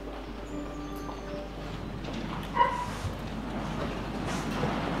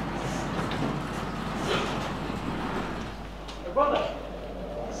 Brother,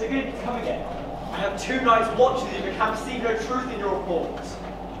 so good to come again. I have 2 nights watching you, but can perceive no truth in your reports.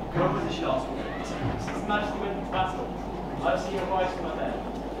 What was the last one? Since Majesty went into battle, I've seen a rise from my bed.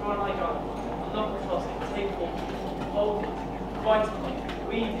 Throw an eye gun, unlock the closet, take it, hold it, write upon it,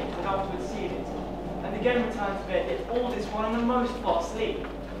 read it without to seal it, and again return to bed, yet all this while in the most part sleep.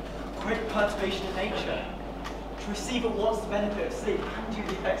 Great perturbation of nature. To receive at once the benefit of sleep and do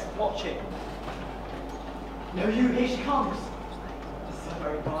the effects of watching. No, you, here she comes. So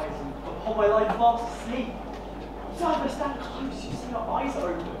very wise, and upon my life fast asleep. So if I stand close, you see her eyes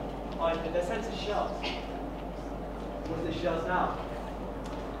are open. But their senses shut. What is it she does now?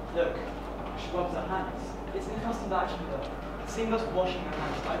 Look, she rubs her hands. It's an accustomed action for her. Same as washing her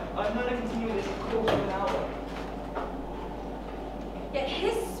hands. I've known her continue this a quarter of an hour. Yet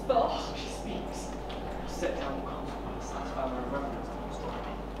his spot. She speaks. Sit down and come to us. Satisfy my reverence.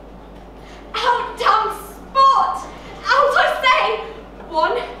 Out, down, spot! Out, I say!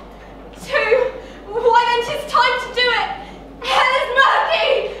 1, 2, why then 'tis time to do it! Hell is murky!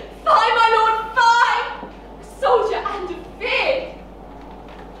 Fie, my lord, fie! A soldier and a feared!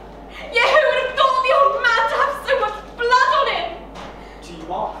 Yet who would have thought the old man to have so much blood on him? Do you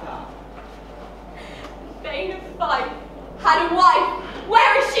mark that? Thane of Fife had a wife.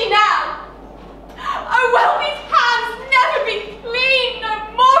 Where is she now? Oh, will these hands never be clean? No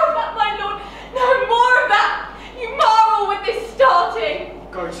more of that, my lord. No more of that. You marvel with this starting.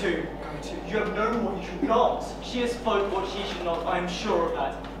 Go to. You have known what you should not. She has spoke what she should not. I am sure of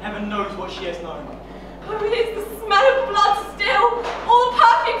that. Heaven knows what she has known. Oh, here's the smell of blood still. All the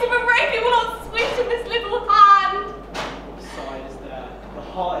perfumes of Arabia will not sweeten this little hand. Side is there. The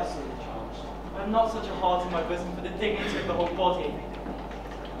heart is sorely charged. I have not such a heart in my bosom for the dignity of the whole body.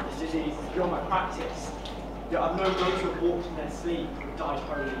 This disease is beyond my practice. Yet I've known those who have walked in their sleep who have died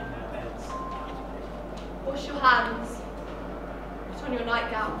holy in their beds. Wash your hands. Put on your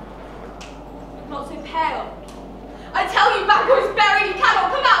nightgown. Not so pale. I tell you, Banquo is buried. He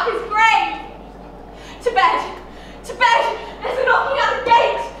cannot come out of his grave. To bed. To bed. There's a knocking at the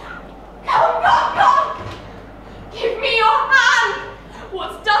gate. Come. Give me your hand.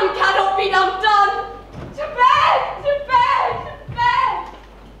 What's done cannot be undone. To bed.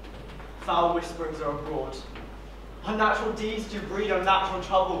 Foul whisperings are abroad. Unnatural deeds do breed unnatural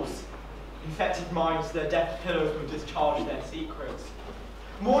troubles. Infected minds to their death pillows will discharge their secrets.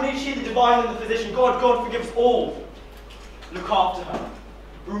 Mourning she the divine and the physician, God forgive us all. Look after her.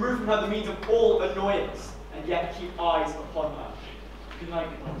 Remove from her the means of all annoyance, and yet keep eyes upon her. Good night,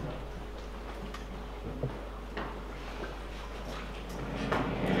 good night.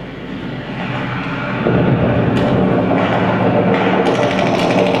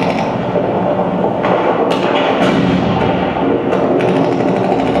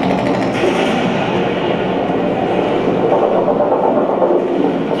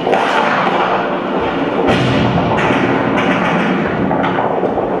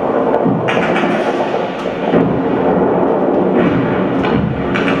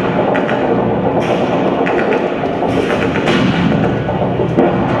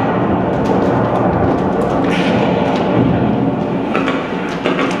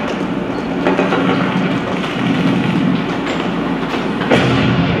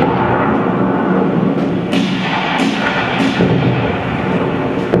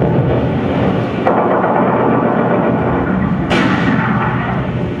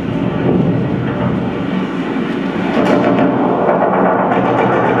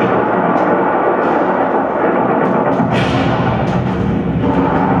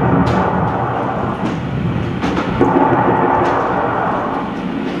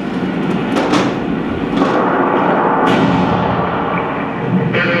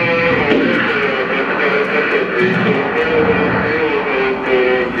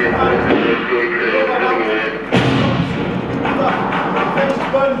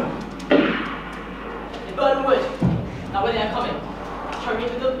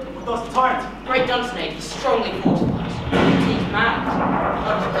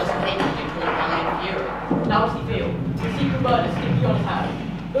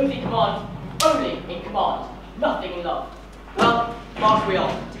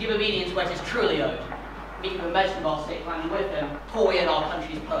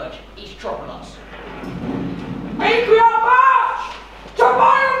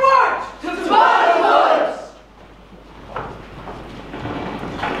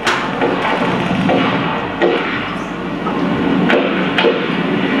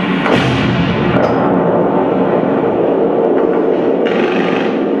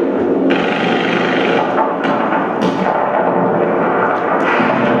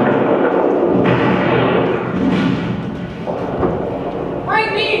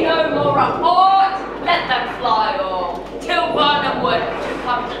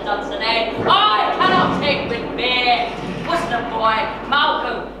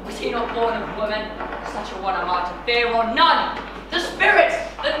 women, such a one am I to fear or none. The spirits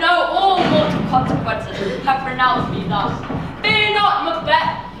that know all mortal consequences have pronounced me thus. Fear not,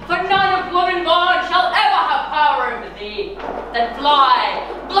 Macbeth, for none of woman born shall ever have power over thee. Then fly,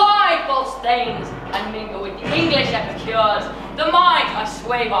 fly, false thanes, and mingle with the English epicures. The mind I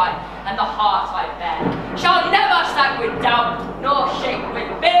sway by, and the heart I bear, shall never sag with doubt, nor shake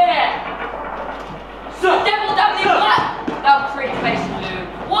with fear. Sir! Devil damn thee black, thou creep-faced loon,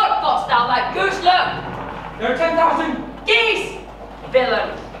 what dost thou that goose look? There are 10,000 geese,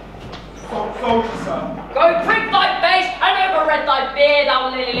 villain. Soldier, sir. Go prick thy face and overred thy beard, thou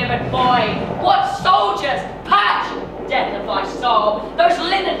lily-livered boy. What soldiers, patch, death of thy soul, those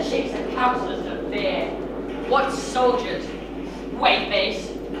linen chiefs and counsellors to fear. What soldiers, wayface.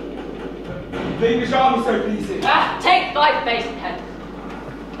 The English army, so pleasing. Ah, take thy face hence.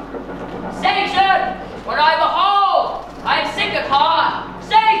 Satan, when I behold, I am sick at heart.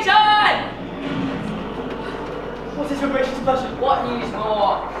 Satan! What is your gracious pleasure? What news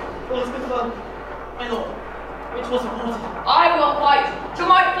more? All is confirmed. My lord, it was reported. I will fight till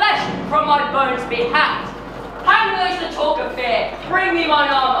my flesh from my bones be hacked. Hang those that talk of fear. Bring me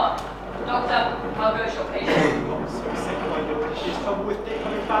mine armour. Doctor, how goes your patient? I'm so sick, my lord. She's troubled with dick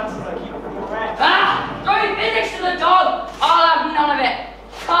coming fancies I keep from your breath. Ah! Throw physics to the dog! I'll have none of it.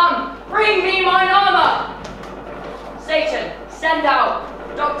 Come, bring me mine armour. Satan, send out.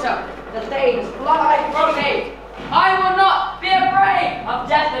 Doctor, the things fly from me. I will not be afraid of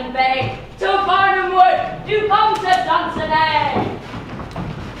death and bane. Till Barnum Wood, you come to Dunsinane.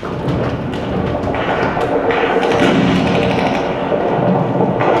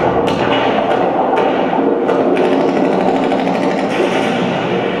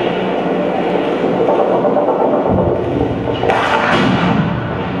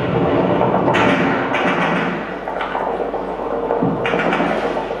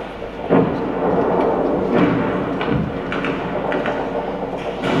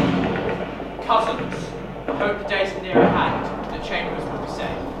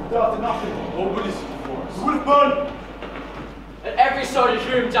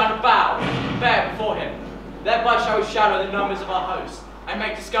 Shadow the numbers of our host, and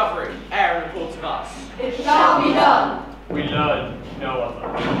make discovery, ere and report of us. It shall be done. We learn no other.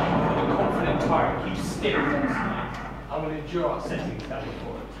 The confident tyrant keeps still against me, and will endure our settings down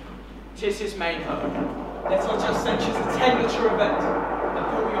before it. 'Tis his main hope. Let our just censures attend the true event, and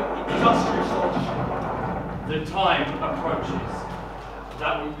put me on industrious soldiership. The time approaches.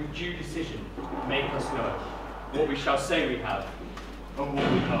 That will with due decision make us know what we shall say we have, and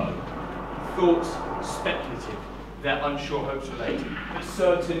what we know. Thoughts speculative, their unsure hopes relate, but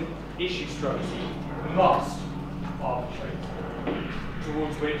certain issue strokes must arbitrate,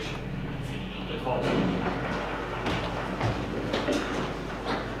 towards which advance.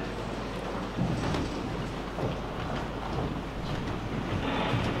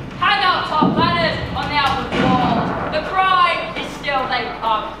 Hang out top banners on the outward walls. The cry is still they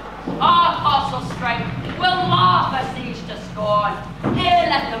come. Our castle strength will laugh a siege to scorn. Here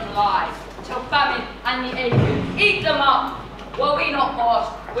let them lie, till famine and the ague eat them up. Were we not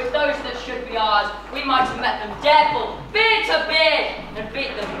forced with those that should be ours, we might have met them dareful, beard to beard, and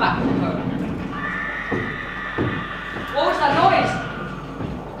beat them back to home. What was that noise?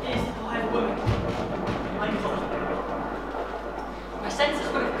 It is the cry of a woman. I'm told. My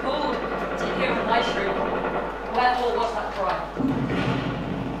senses would have cooled to hear a night shriek. Wherefore was that cry?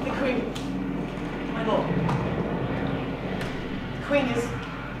 The Queen, my lord. The Queen is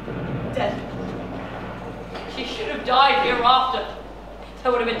dead. She should have died hereafter.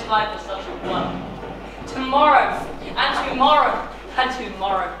 There would have been time for such a one. Tomorrow, and tomorrow, and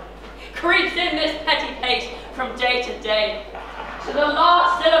tomorrow creeps in this petty pace from day to day, to the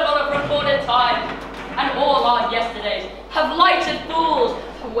last syllable of recorded time, and all our yesterdays have lighted fools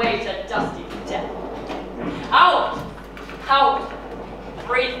to wait a dusty death. Out, out,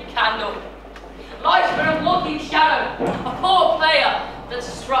 breathe candle. Light but a walking shadow, a poor player that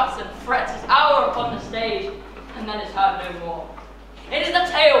struts and frets his hour upon the stage, and then is heard no more. It is a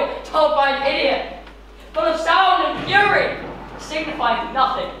tale told by an idiot, full of sound and fury, signifying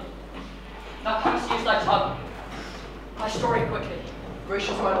nothing. Now come to use thy tongue. My story quickly.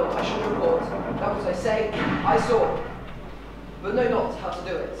 Gracious my lord, I shall report that which I say, I saw, but know not how to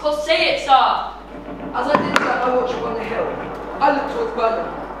do it. Well, say it, sir. As I did set my watch upon the hill, I looked towards Burnham,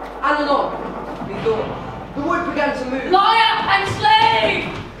 and anon, methought, the wood began to move. Liar and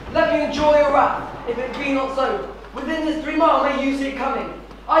slave! Let me enjoy your wrath, if it be not so. Within this 3 mile may you see it coming.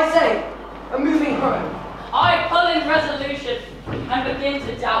 I say, a moving home. I pull in resolution, and begin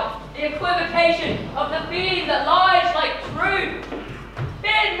to doubt the equivocation of the being that lies like truth.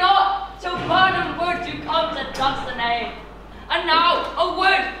 Fear not, till Barnum would do come to Dunsinane, and now a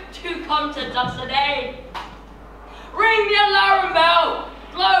wood do come to Dunsinane. Ring the alarm bell,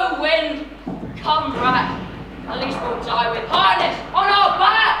 blow wind, come back, at least we'll die with harness on our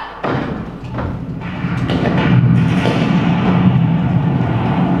back.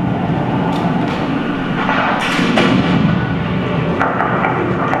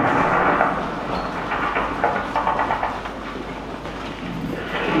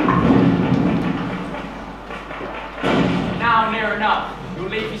 Enough, your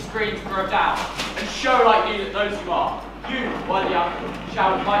leafy screens grow down, and show like you that those you are. You, worthy uncle,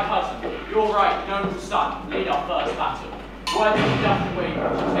 shall with my cousin, your right, noble son, lead our first battle. Worthy Macduff and we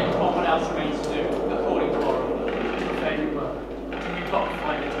shall take upon what else remains to do, according to our order. Fair you were. You've got to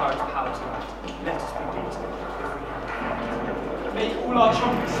find the tyrant's power tonight. Let us be beaten if we can. Make all our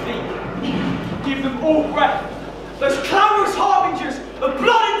trumpets speak. Give them all breath. Those clamorous harbingers of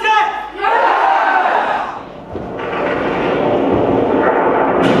blood and death!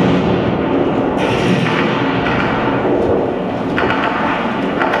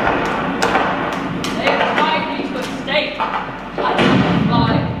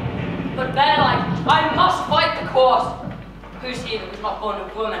 I must fight the course. Who's he that was not born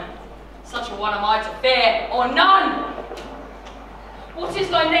of woman? Such a one am I to fear, or none. What is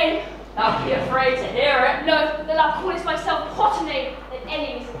thy name? Thou be afraid to hear it. No, that thou callest myself hotter name than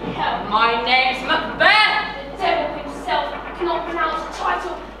enemies in hell. My name's Macbeth. The devil himself cannot pronounce a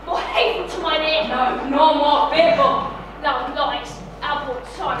title more hateful to mine ear. No, nor more fearful. Thou liest, outward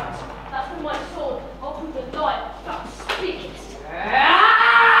tyrant. That's from my sword, I'll prove the liar thou speakest.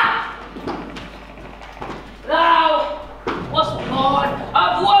 Thou wast born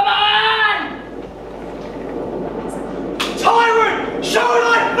of woman! Tyrant, show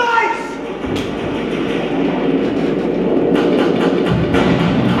thy face!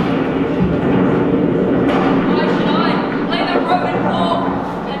 Why should I play the Roman war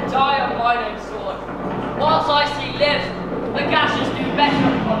and die on my name's sword? Whilst I see lives, the gashes do better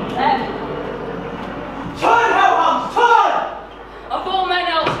upon them. Turn, hellhounds, turn! Of all men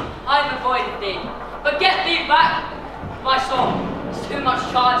else, I've avoided thee. But get thee back! My soul is too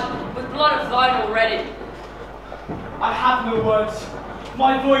much charged with blood of thine already. I have no words.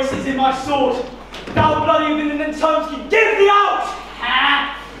 My voice is in my sword. Thou bloody villain and Tomsky, give thee out!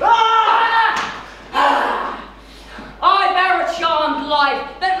 I bear a charmed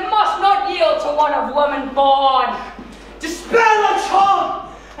life that must not yield to one of woman born. Dispel thy charm,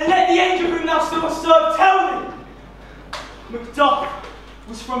 and let the angel whom thou still must serve tell thee. Macduff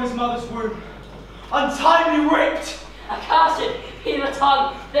was from his mother's womb, untimely ripped. Accursed be the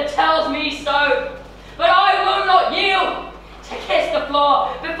tongue that tells me so, but I will not yield to kiss the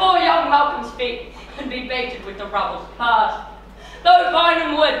floor before young Malcolm's feet and be baited with the rubble's purse. Though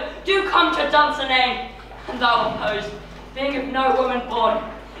Bynum wood do come to Dunsinane, and thou oppose, being of no woman born,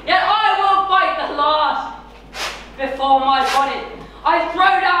 yet I will fight the last. Before my body, I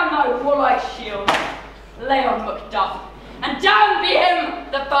throw down my warlike shield, lay on Macduff, and down be him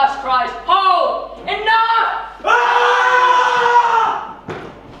the first cries, "Hold! Enough!" Ah!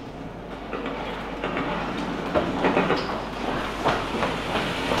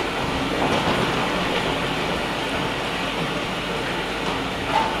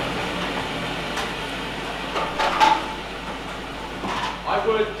 I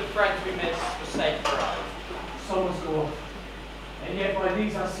would the friends we miss forsake for us. So must go off, and yet by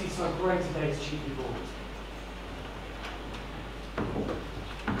these I see so great a day's chiefly born.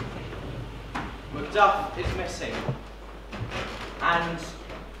 Macduff is missing, and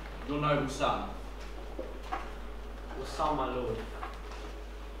your noble son. Your son, my lord,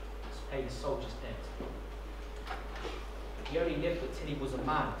 has paid a soldier's debt. He only lived till he was a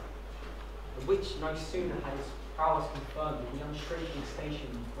man, the which no sooner had his prowess confirmed in the unshrinking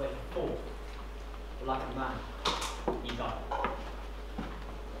station where he fought, but like a man, he died.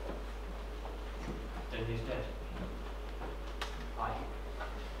 Then he is dead. Aye.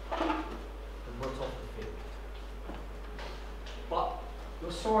 And went off the field. But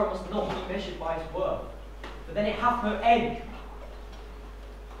your sorrow must not be measured by his worth, for then it hath no end.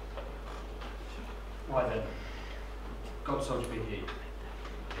 Why then, God's soldier be he.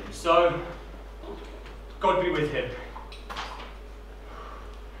 So, God be with him.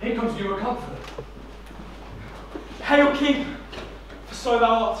 Here comes your comfort. Hail, King, for so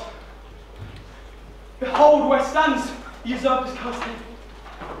thou art. Behold where stands the usurper's castle.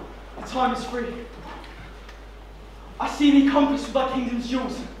 The time is free. I see thee compassed with thy kingdom's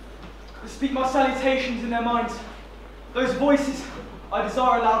jewels, that speak my salutations in their minds. Those voices I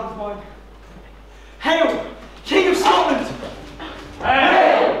desire aloud with mine. Hail, King of Scotland!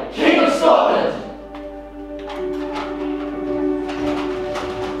 Hail, King of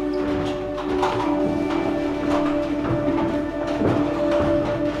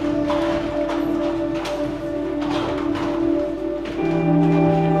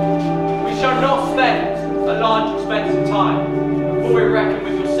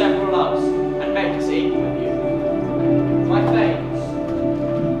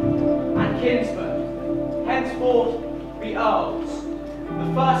called the Earls, the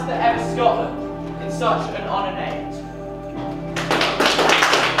first that ever Scotland in such an honour named.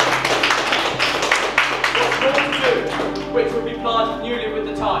 What's more to do, which would be planted newly with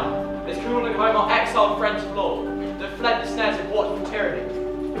the time, is calling home our exiled friends of law, that fled the snares of watchful tyranny,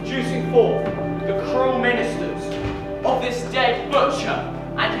 producing forth the cruel ministers of this dead butcher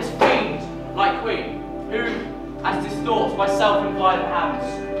and his fiend-like queen, who, as distorted by self-implied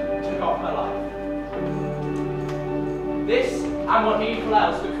habits, took off her life. This, and what needful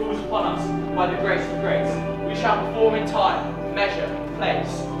else that calls upon us by the grace of grace, we shall perform in time, measure, place.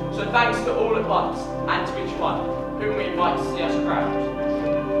 So thanks to all at once, and to each one, whom we invite to see us crowned.